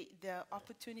also the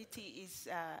opportunity is,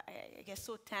 I guess,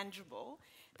 so tangible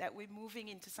that we're moving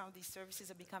into some of these services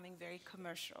are becoming very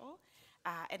commercial,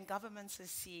 and governments are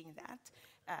seeing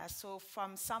that. So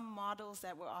from some models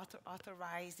that were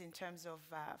authorized in terms of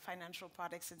financial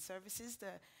products and services,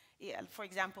 for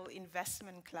example,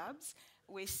 investment clubs,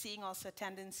 we're seeing also a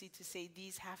tendency to say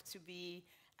these have to be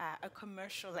a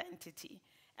commercial entity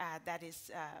that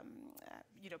is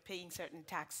paying certain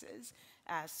taxes.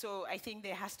 So I think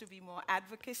there has to be more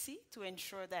advocacy to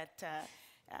ensure that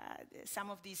some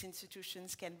of these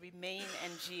institutions can remain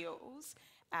NGOs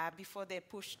before they're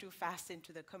pushed too fast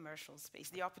into the commercial space.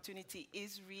 The opportunity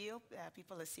is real.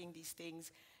 People are seeing these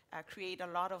things create a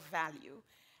lot of value.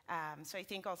 So I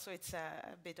think also it's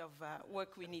a bit of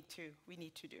work we need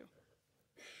to do.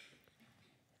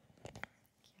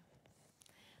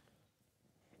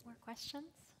 More questions?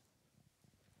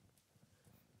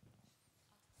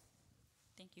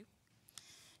 Thank you.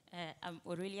 I'm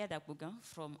Aurelia Dapogan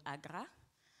from AGRA,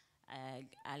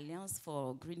 Alliance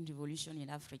for Green Revolution in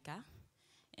Africa.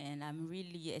 And I'm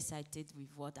really excited with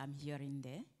what I'm hearing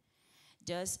there.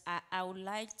 I would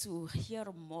like to hear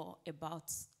more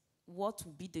about what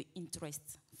would be the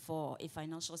interest for a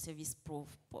financial service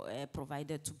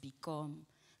provider to become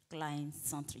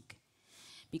client-centric.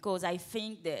 Because I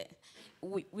think that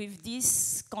with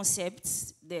this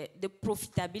concept, the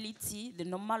profitability, the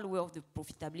normal way of the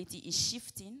profitability is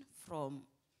shifting from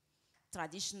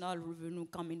traditional revenue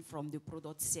coming from the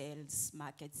product sales,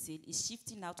 market sale, is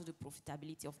shifting now to the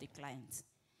profitability of the client.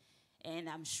 And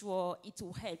I'm sure it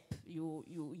will help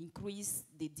you increase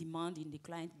the demand in the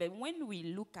client. But when we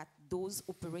look at those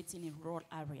operating in rural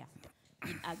area,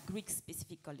 in agri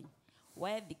specifically,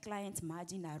 where the client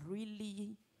margin are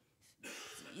really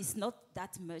is not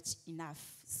that much enough.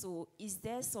 So is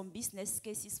there some business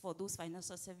cases for those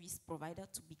financial service providers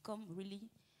to become really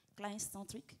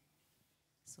client-centric?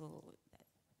 So,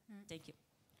 thank you.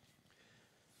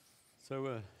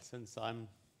 So since I'm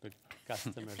the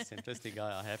customer centricity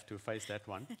guy, I have to face that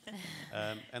one.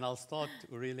 And I'll start,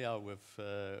 Aurelia, with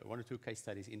one or two case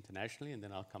studies internationally, and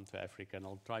then I'll come to Africa, and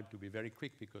I'll try to be very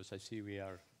quick because I see we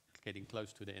are getting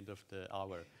close to the end of the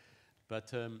hour.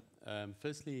 But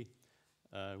firstly,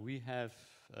 we have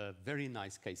very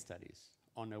nice case studies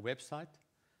on a website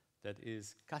that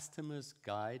is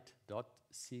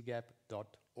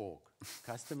customersguide.cgap.org.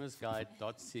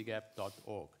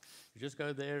 customersguide.cgap.org. You just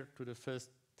go there to the first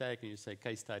tag and you say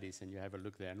case studies and you have a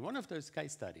look there. And one of those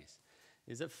case studies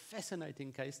is a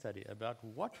fascinating case study about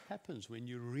what happens when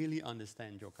you really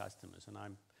understand your customers. And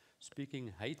I'm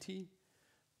speaking Haiti,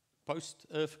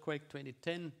 post-earthquake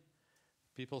 2010,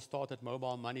 people started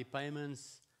mobile money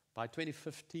payments. By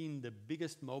 2015, the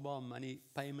biggest mobile money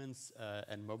payments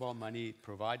and mobile money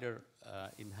provider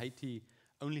in Haiti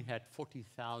only had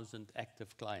 40,000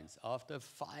 active clients after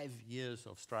 5 years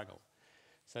of struggle.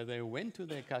 So they went to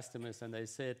their customers and they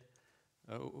said,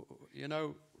 you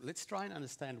know, let's try and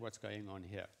understand what's going on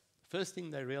here. First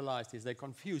thing they realized is they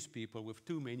confused people with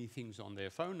too many things on their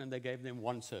phone, and they gave them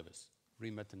one service,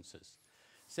 remittances.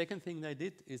 Second thing they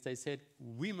did is they said,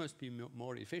 we must be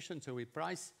more efficient, so we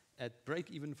price at break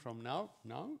even from now,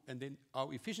 and then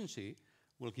our efficiency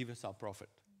will give us our profit.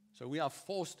 So we are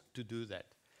forced to do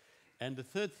that. And the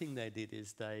third thing they did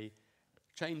is they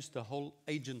changed the whole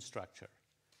agent structure.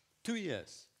 2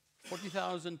 years,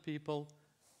 40,000 people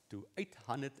to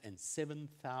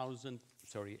 807,000,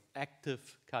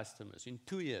 active customers in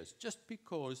 2 years, just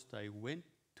because they went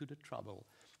to the trouble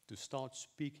to start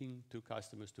speaking to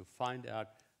customers to find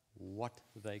out what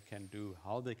they can do,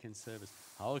 how they can service,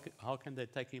 how can they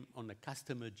take him on a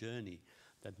customer journey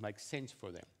that makes sense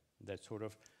for them, that sort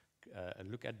of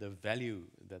look at the value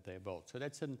that they built. So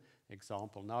that's an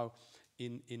example. Now,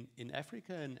 in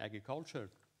Africa and agriculture,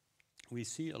 we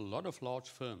see a lot of large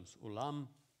firms. Ulam,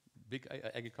 big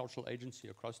agricultural agency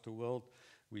across the world.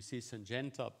 We see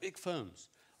Syngenta, big firms,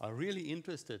 are really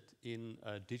interested in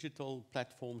digital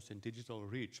platforms and digital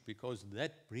reach because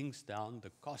that brings down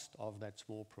the cost of that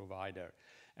small provider.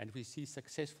 And we see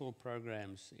successful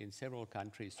programs in several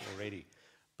countries already.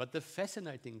 But the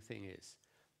fascinating thing is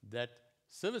that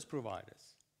service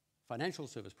providers, financial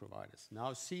service providers,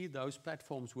 now see those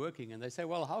platforms working and they say,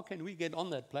 well, how can we get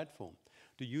on that platform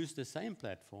to use the same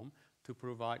platform to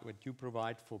provide what you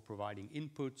provide for providing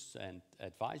inputs and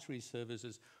advisory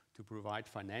services, to provide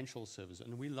financial services,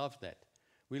 and we love that.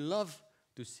 We love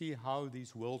to see how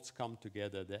these worlds come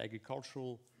together, the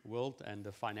agricultural world and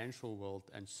the financial world,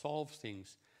 and solve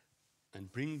things and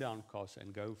bring down costs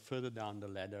and go further down the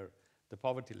ladder, the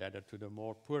poverty ladder, to the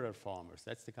more poorer farmers.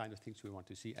 That's the kind of things we want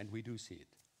to see, and we do see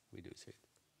it. We do see it.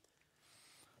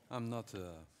 I'm not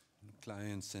a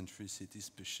client centricity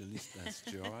specialist as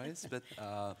Gerhard, but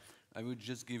I would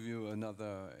just give you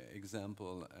another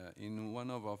example. In one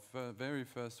of our very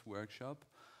first workshops,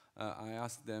 I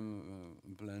asked them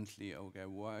bluntly, okay,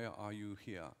 why are you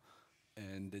here?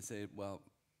 And they said, well,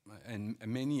 and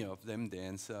many of them, they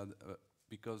answered,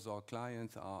 because our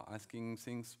clients are asking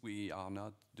things we are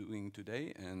not doing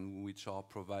today and which are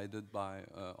provided by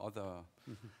other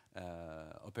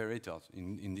operators,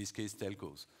 in this case,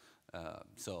 telcos.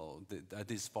 So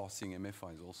that is forcing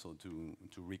MFIs also to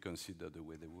reconsider the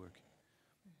way they work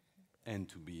and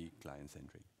to be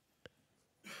client-centric.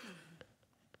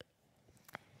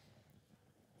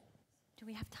 Do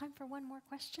we have time for one more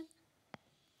question?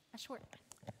 A short.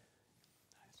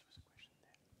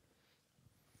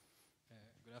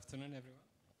 Good afternoon, everyone.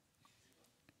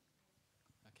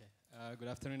 Okay. Good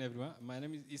afternoon, everyone. My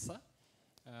name is Issa.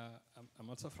 I'm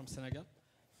also from Senegal.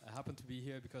 I happen to be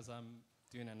here because I'm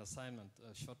doing an assignment,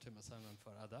 a short-term assignment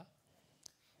for ADA.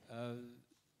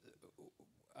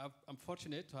 I'm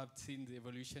fortunate to have seen the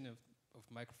evolution of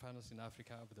microfinance in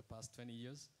Africa over the past 20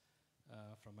 years,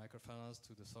 from microfinance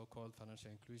to the so-called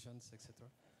financial inclusions, etc.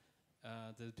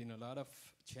 There's been a lot of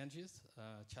changes,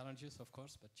 challenges, of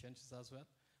course, but changes as well,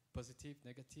 positive,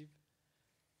 negative.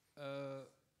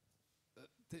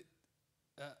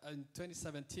 In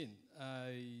 2017,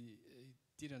 I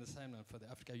did an assignment for the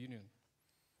African Union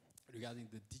regarding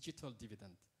the digital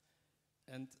dividend.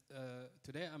 And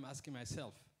today I'm asking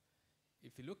myself,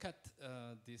 if you look at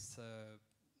this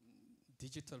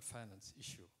digital finance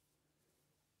issue,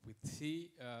 we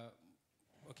see,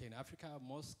 okay, in Africa, in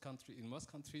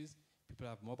most countries, people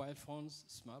have mobile phones,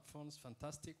 smartphones,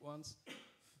 fantastic ones.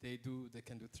 They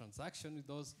can do transactions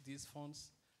with these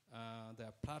phones. There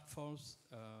are platforms.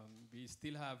 We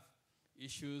still have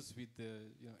issues with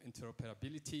the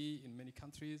interoperability in many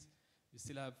countries. We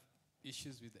still have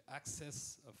issues with the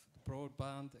access of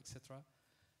broadband, etc.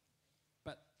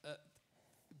 But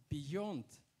beyond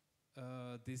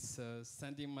this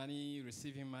sending money,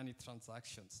 receiving money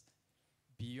transactions.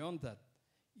 Beyond that,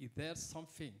 is there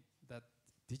something that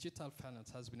digital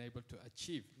finance has been able to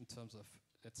achieve in terms of,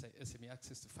 let's say, SME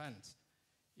access to finance?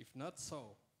 If not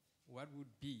so, what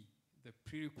would be the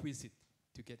prerequisite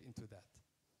to get into that?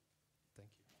 Thank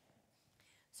you.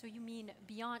 So you mean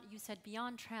beyond, you said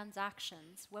beyond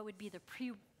transactions, what would be the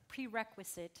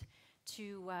prerequisite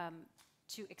to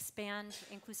expand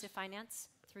inclusive finance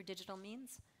through digital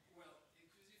means? Well,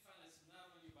 inclusive finance is not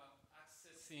only about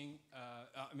accessing,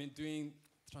 doing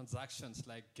transactions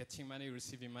like getting money,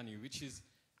 receiving money, which is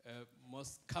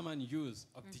most common use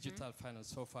of digital finance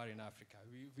so far in Africa.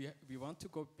 We want to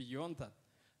go beyond that,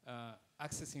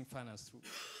 accessing finance through,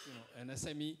 an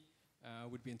SME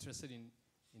would be interested in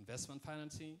investment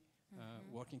financing,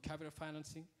 working capital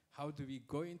financing. How do we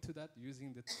go into that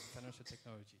using the financial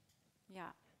technology?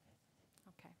 Yeah.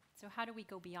 Okay. So how do we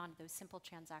go beyond those simple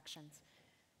transactions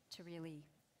to really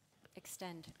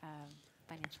extend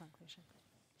financial inclusion?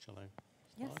 Shall I?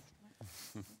 Yes.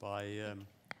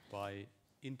 By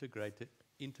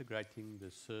integrating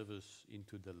the service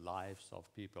into the lives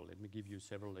of people. Let me give you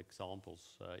several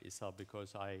examples, Issa,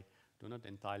 because I do not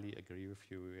entirely agree with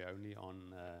you. We're only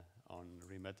on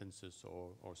remittances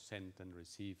or send and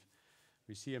receive.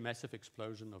 We see a massive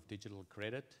explosion of digital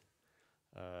credit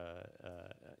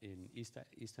in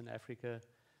Eastern Africa.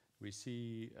 We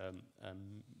see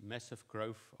massive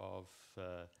growth of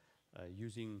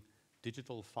using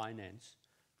digital finance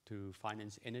to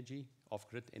finance energy,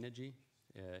 off-grid energy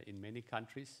in many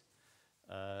countries.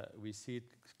 We see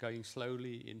it going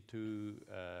slowly into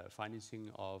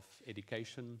financing of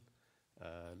education,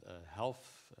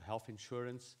 health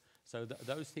insurance. So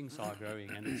those things are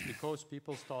growing, and it's because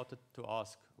people started to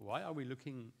ask, why are we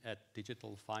looking at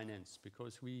digital finance?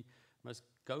 Because we must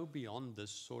go beyond this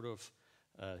sort of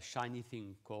shiny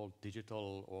thing called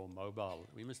digital or mobile.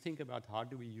 We must think about how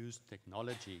do we use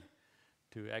technology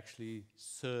to actually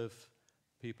serve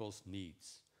people's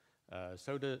needs.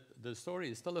 So the story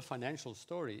is still a financial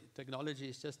story. Technology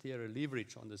is just here a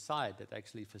leverage on the side that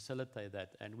actually facilitate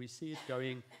that, and we see it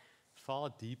going far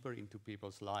deeper into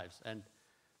people's lives.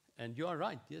 And you are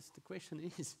right, yes, the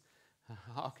question is,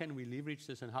 how can we leverage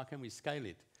this and how can we scale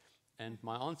it? And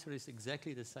my answer is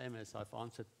exactly the same as I've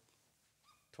answered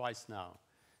twice now,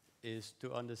 is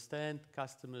to understand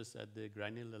customers at the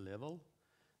granular level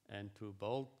and to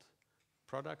build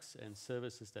products and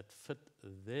services that fit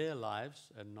their lives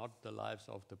and not the lives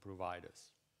of the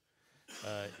providers.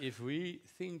 If we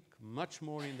think much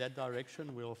more in that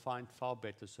direction, we'll find far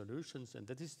better solutions, and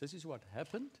this is what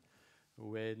happened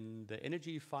when the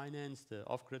energy finance, the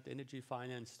off-grid energy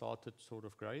finance started sort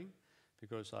of growing,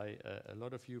 because a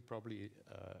lot of you probably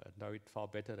know it far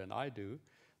better than I do,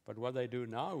 but what they do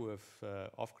now with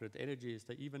off-grid energy is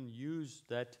they even use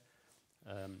that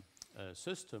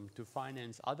system to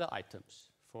finance other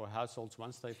items for households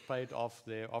once they've paid off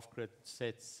their off-grid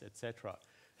sets, etc.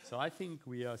 So I think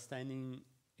we are standing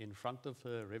in front of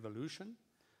a revolution,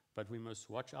 but we must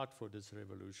watch out for this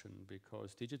revolution,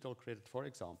 because digital credit, for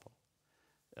example,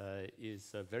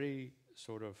 is a very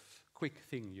sort of quick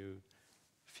thing. You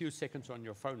few seconds on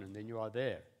your phone and then you are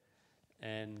there,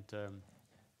 and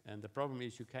the problem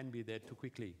is you can be there too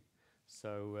quickly.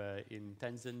 So in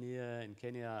Tanzania and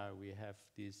Kenya we have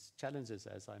these challenges,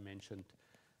 as I mentioned.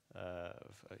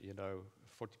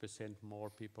 40% more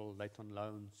people late on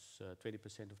loans,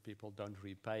 20% of people don't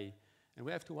repay, and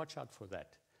we have to watch out for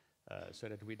that, so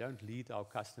that we don't lead our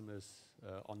customers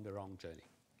on the wrong journey.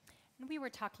 And we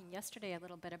were talking yesterday a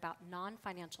little bit about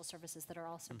non-financial services that are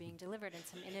also being delivered, and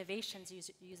some innovations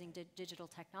using digital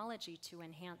technology to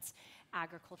enhance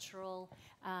agricultural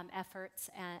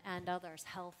efforts and others,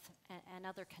 health and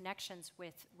other connections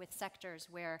with sectors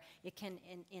where it can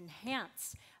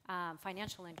enhance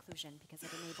financial inclusion, because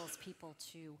it enables people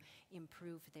to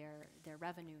improve their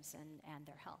revenues and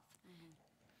their health.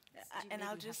 And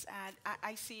I'll just add,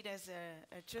 I see it as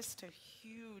just a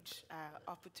huge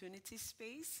opportunity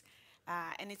space.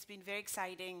 And it's been very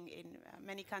exciting in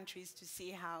many countries to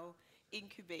see how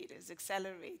incubators,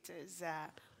 accelerators,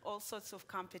 all sorts of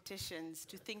competitions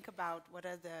to think about what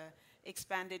are the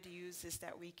expanded uses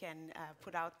that we can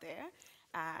put out there,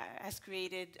 has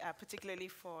created, particularly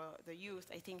for the youth,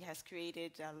 I think has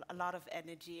created a lot of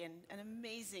energy and an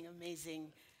amazing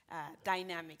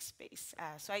dynamic space.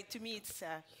 So to me, it's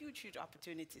a huge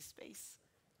opportunity space.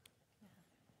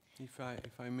 Yeah.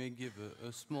 If I may give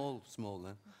a small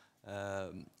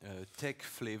tech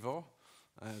flavor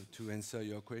to answer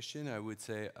your question, I would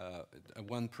say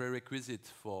one prerequisite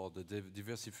for the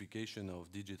diversification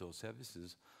of digital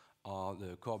services are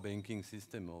the core banking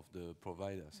system of the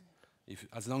providers.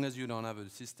 As long as you don't have a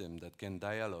system that can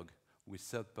dialogue with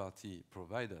third-party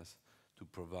providers to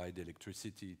provide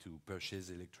electricity, to purchase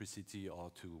electricity,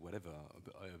 or to whatever,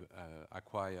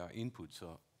 acquire inputs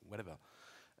or whatever,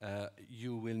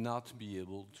 you will not be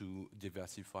able to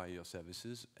diversify your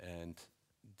services, and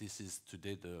this is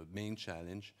today the main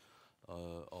challenge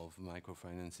of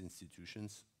microfinance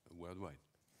institutions worldwide.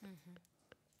 Mm-hmm.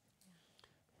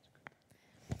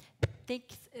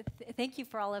 Thank you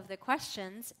for all of the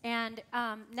questions. And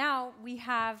now we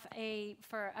have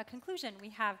for a conclusion, we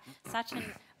have Sachin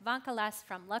Vankalas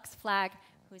from Lux Flag,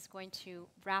 who's going to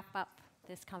wrap up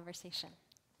this conversation.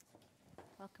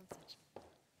 Welcome, Sachin.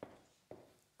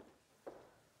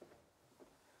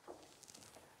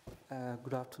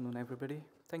 Good afternoon, everybody.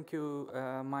 Thank you,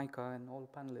 Micah, and all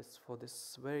panelists for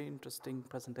this very interesting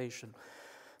presentation.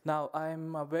 Now,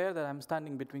 I'm aware that I'm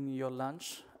standing between your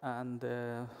lunch and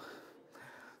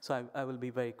so I will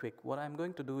be very quick. What I'm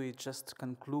going to do is just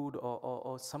conclude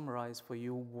or summarize for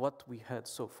you what we heard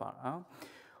so far.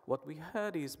 What we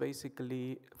heard is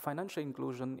basically financial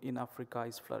inclusion in Africa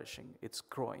is flourishing. It's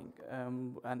growing,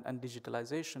 and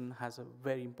digitalization has a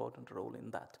very important role in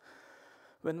that.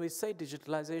 When we say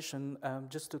digitalization,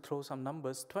 just to throw some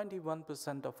numbers,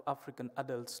 21% of African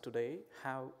adults today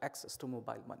have access to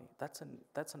mobile money. That's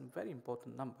a very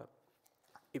important number.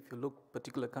 If you look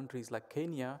particular countries like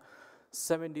Kenya,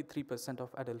 73%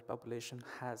 of adult population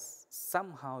has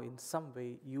somehow in some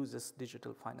way uses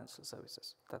digital financial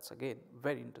services. That's again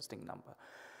very interesting number.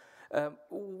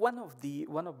 One of the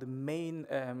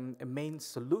main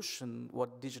solution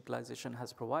what digitalization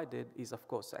has provided is of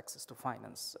course access to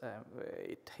finance.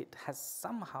 It has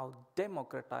somehow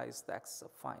democratized the access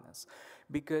of finance,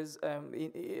 because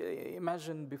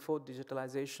imagine before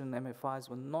digitalization, MFIs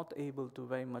were not able to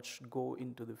very much go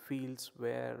into the fields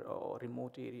or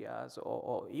remote areas,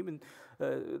 or even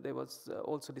there was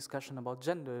also discussion about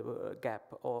gender gap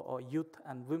or youth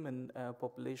and women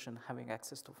population having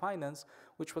access to finance,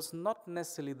 which was not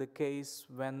necessarily the case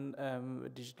when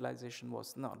digitalization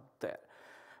was not there.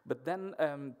 But then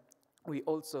we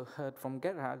also heard from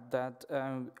Gerhard that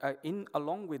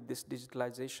along with this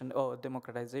digitalization or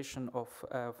democratization of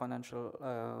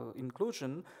financial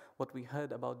inclusion, what we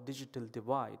heard about digital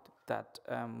divide, that,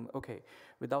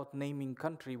 without naming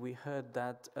country, we heard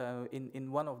that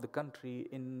in one of the country,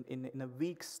 in a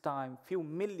week's time, few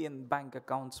million bank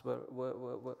accounts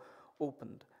were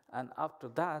opened. And after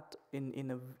that,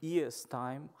 in a year's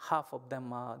time, half of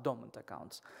them are dormant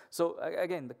accounts. So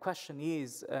again, the question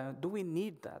is, do we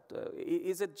need that?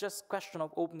 Is it just question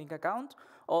of opening account,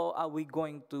 or are we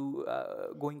going to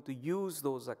use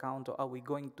those accounts, or are we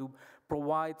going to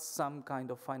provide some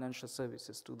kind of financial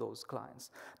services to those clients?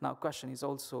 Now, question is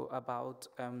also about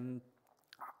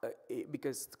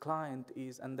because the client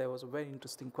is, and there was a very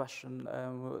interesting question,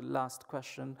 last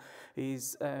question,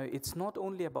 is it's not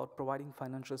only about providing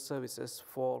financial services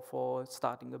for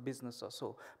starting a business or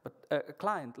so, but a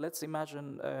client, let's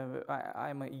imagine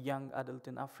I'm a young adult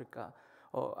in Africa,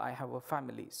 or I have a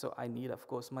family, so I need, of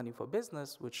course, money for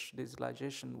business, which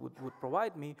digitalization would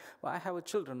provide me, but I have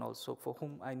children also for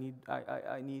whom I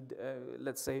need,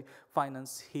 let's say,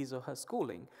 finance his or her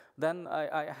schooling. Then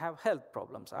I have health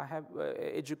problems. I have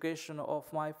education of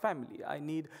my family. I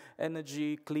need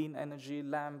energy, clean energy,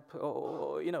 lamp,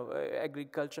 or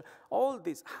agriculture. All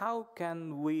this, how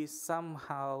can we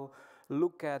somehow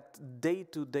look at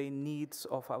day-to-day needs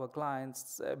of our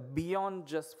clients beyond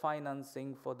just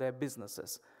financing for their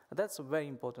businesses? That's very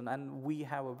important, and we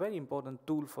have a very important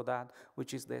tool for that,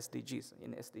 which is the SDGs.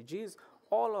 In SDGs,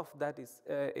 all of that is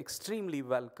extremely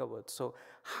well covered. So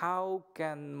how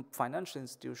can financial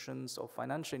institutions or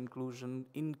financial inclusion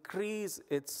increase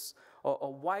its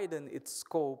or widen its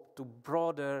scope to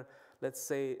broader, let's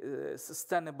say,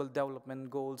 sustainable development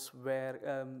goals, where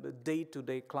the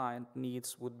day-to-day client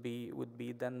needs would be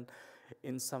then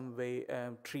in some way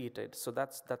treated. So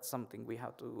that's something we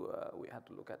have to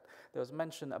look at. There was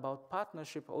mention about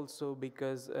partnership also,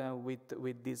 because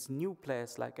with these new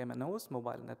players like MNOs,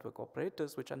 mobile network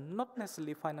operators, which are not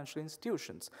necessarily financial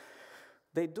institutions,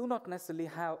 they do not necessarily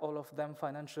have all of them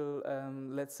financial,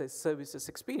 let's say, services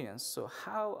experience. So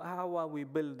how are we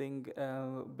building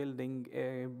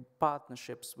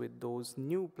partnerships with those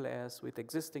new players, with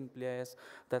existing players?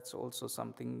 That's also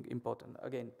something important.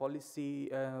 Again, policy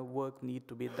work need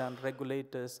to be done.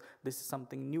 Regulators, this is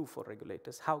something new for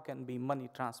regulators. How can be money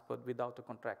transferred without a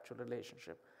contractual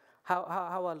relationship? How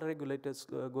are regulators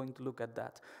going to look at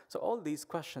that? So all these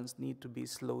questions need to be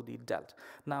slowly dealt.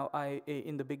 Now,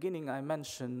 in the beginning, I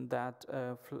mentioned that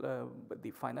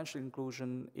the financial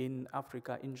inclusion in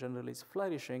Africa in general is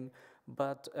flourishing,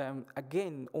 But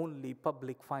again, only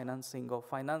public financing or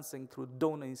financing through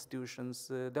donor institutions,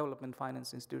 development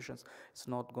finance institutions, is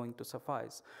not going to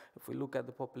suffice. If we look at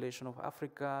the population of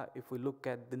Africa, if we look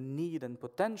at the need and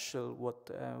potential,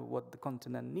 what the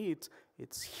continent needs,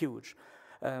 it's huge.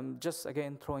 Just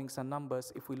again, throwing some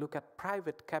numbers, if we look at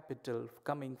private capital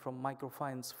coming from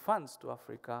microfinance funds to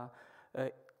Africa,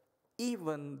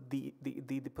 even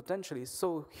the potential is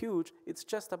so huge, it's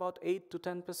just about 8 to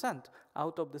 10%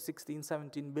 out of the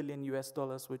 16-17 billion US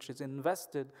dollars which is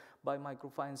invested by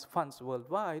microfinance funds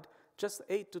worldwide. Just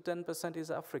 8 to 10%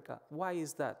 is Africa. Why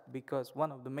is that? Because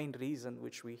one of the main reasons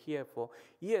which we hear for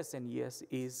years and years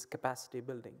is capacity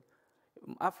building.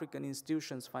 African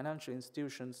institutions, financial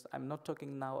institutions, I'm not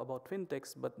talking now about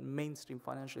fintechs, but mainstream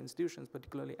financial institutions,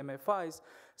 particularly MFIs,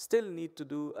 still need to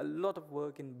do a lot of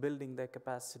work in building their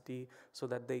capacity so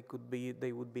that they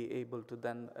would be able to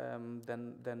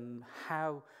then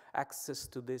have access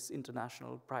to this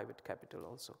international private capital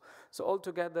also. So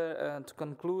altogether, to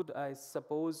conclude, I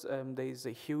suppose there is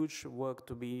a huge work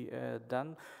to be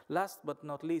done. Last but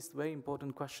not least, very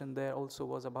important question there also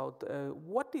was about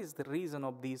what is the reason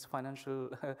of these financial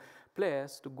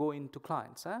players to go into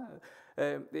clients.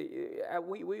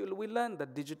 We learned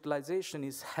that digitalization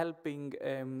is helping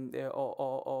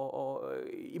or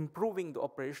improving the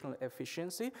operational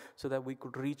efficiency so that we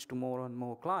could reach to more and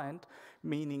more clients,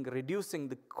 meaning reducing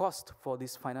the cost for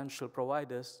these financial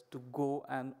providers to go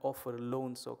and offer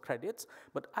loans or credits.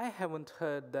 But I haven't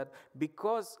heard that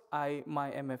because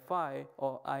my MFI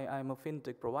or I'm a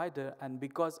fintech provider, and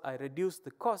because I reduce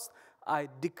the cost, I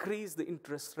decrease the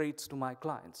interest rates to my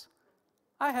clients.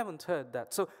 I haven't heard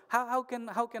that. So how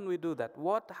can we do that?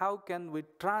 How can we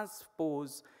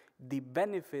transpose the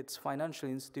benefits financial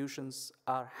institutions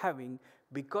are having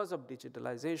because of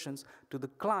digitalizations to the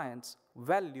clients,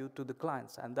 value to the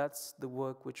clients? And that's the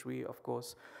work which we, of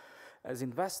course, as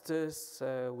investors,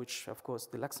 which of course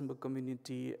the Luxembourg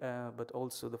community, but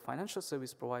also the financial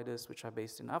service providers which are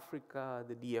based in Africa,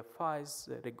 the DFIs,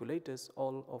 the regulators,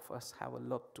 all of us have a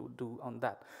lot to do on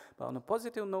that. But on a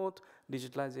positive note,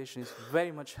 digitalization is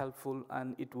very much helpful,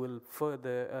 and it will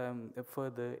further,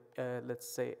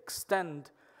 let's say, extend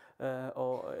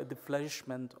or the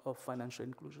flourishment of financial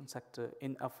inclusion sector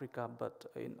in Africa, but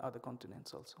in other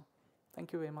continents also.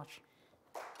 Thank you very much.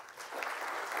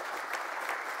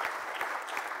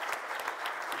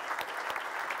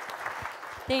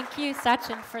 Thank you,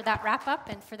 Sachin, for that wrap-up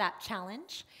and for that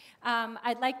challenge.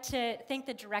 I'd like to thank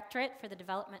the Directorate for the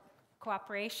Development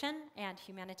Cooperation and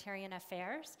Humanitarian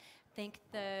Affairs, thank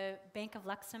the Bank of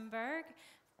Luxembourg,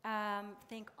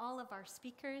 thank all of our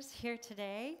speakers here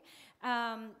today,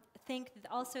 thank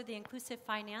also the Inclusive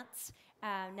Finance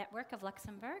Network of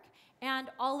Luxembourg, and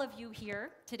all of you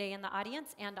here today in the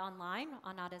audience and online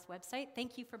on ADA's website.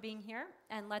 Thank you for being here,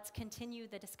 and let's continue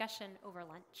the discussion over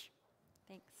lunch.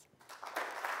 Thanks.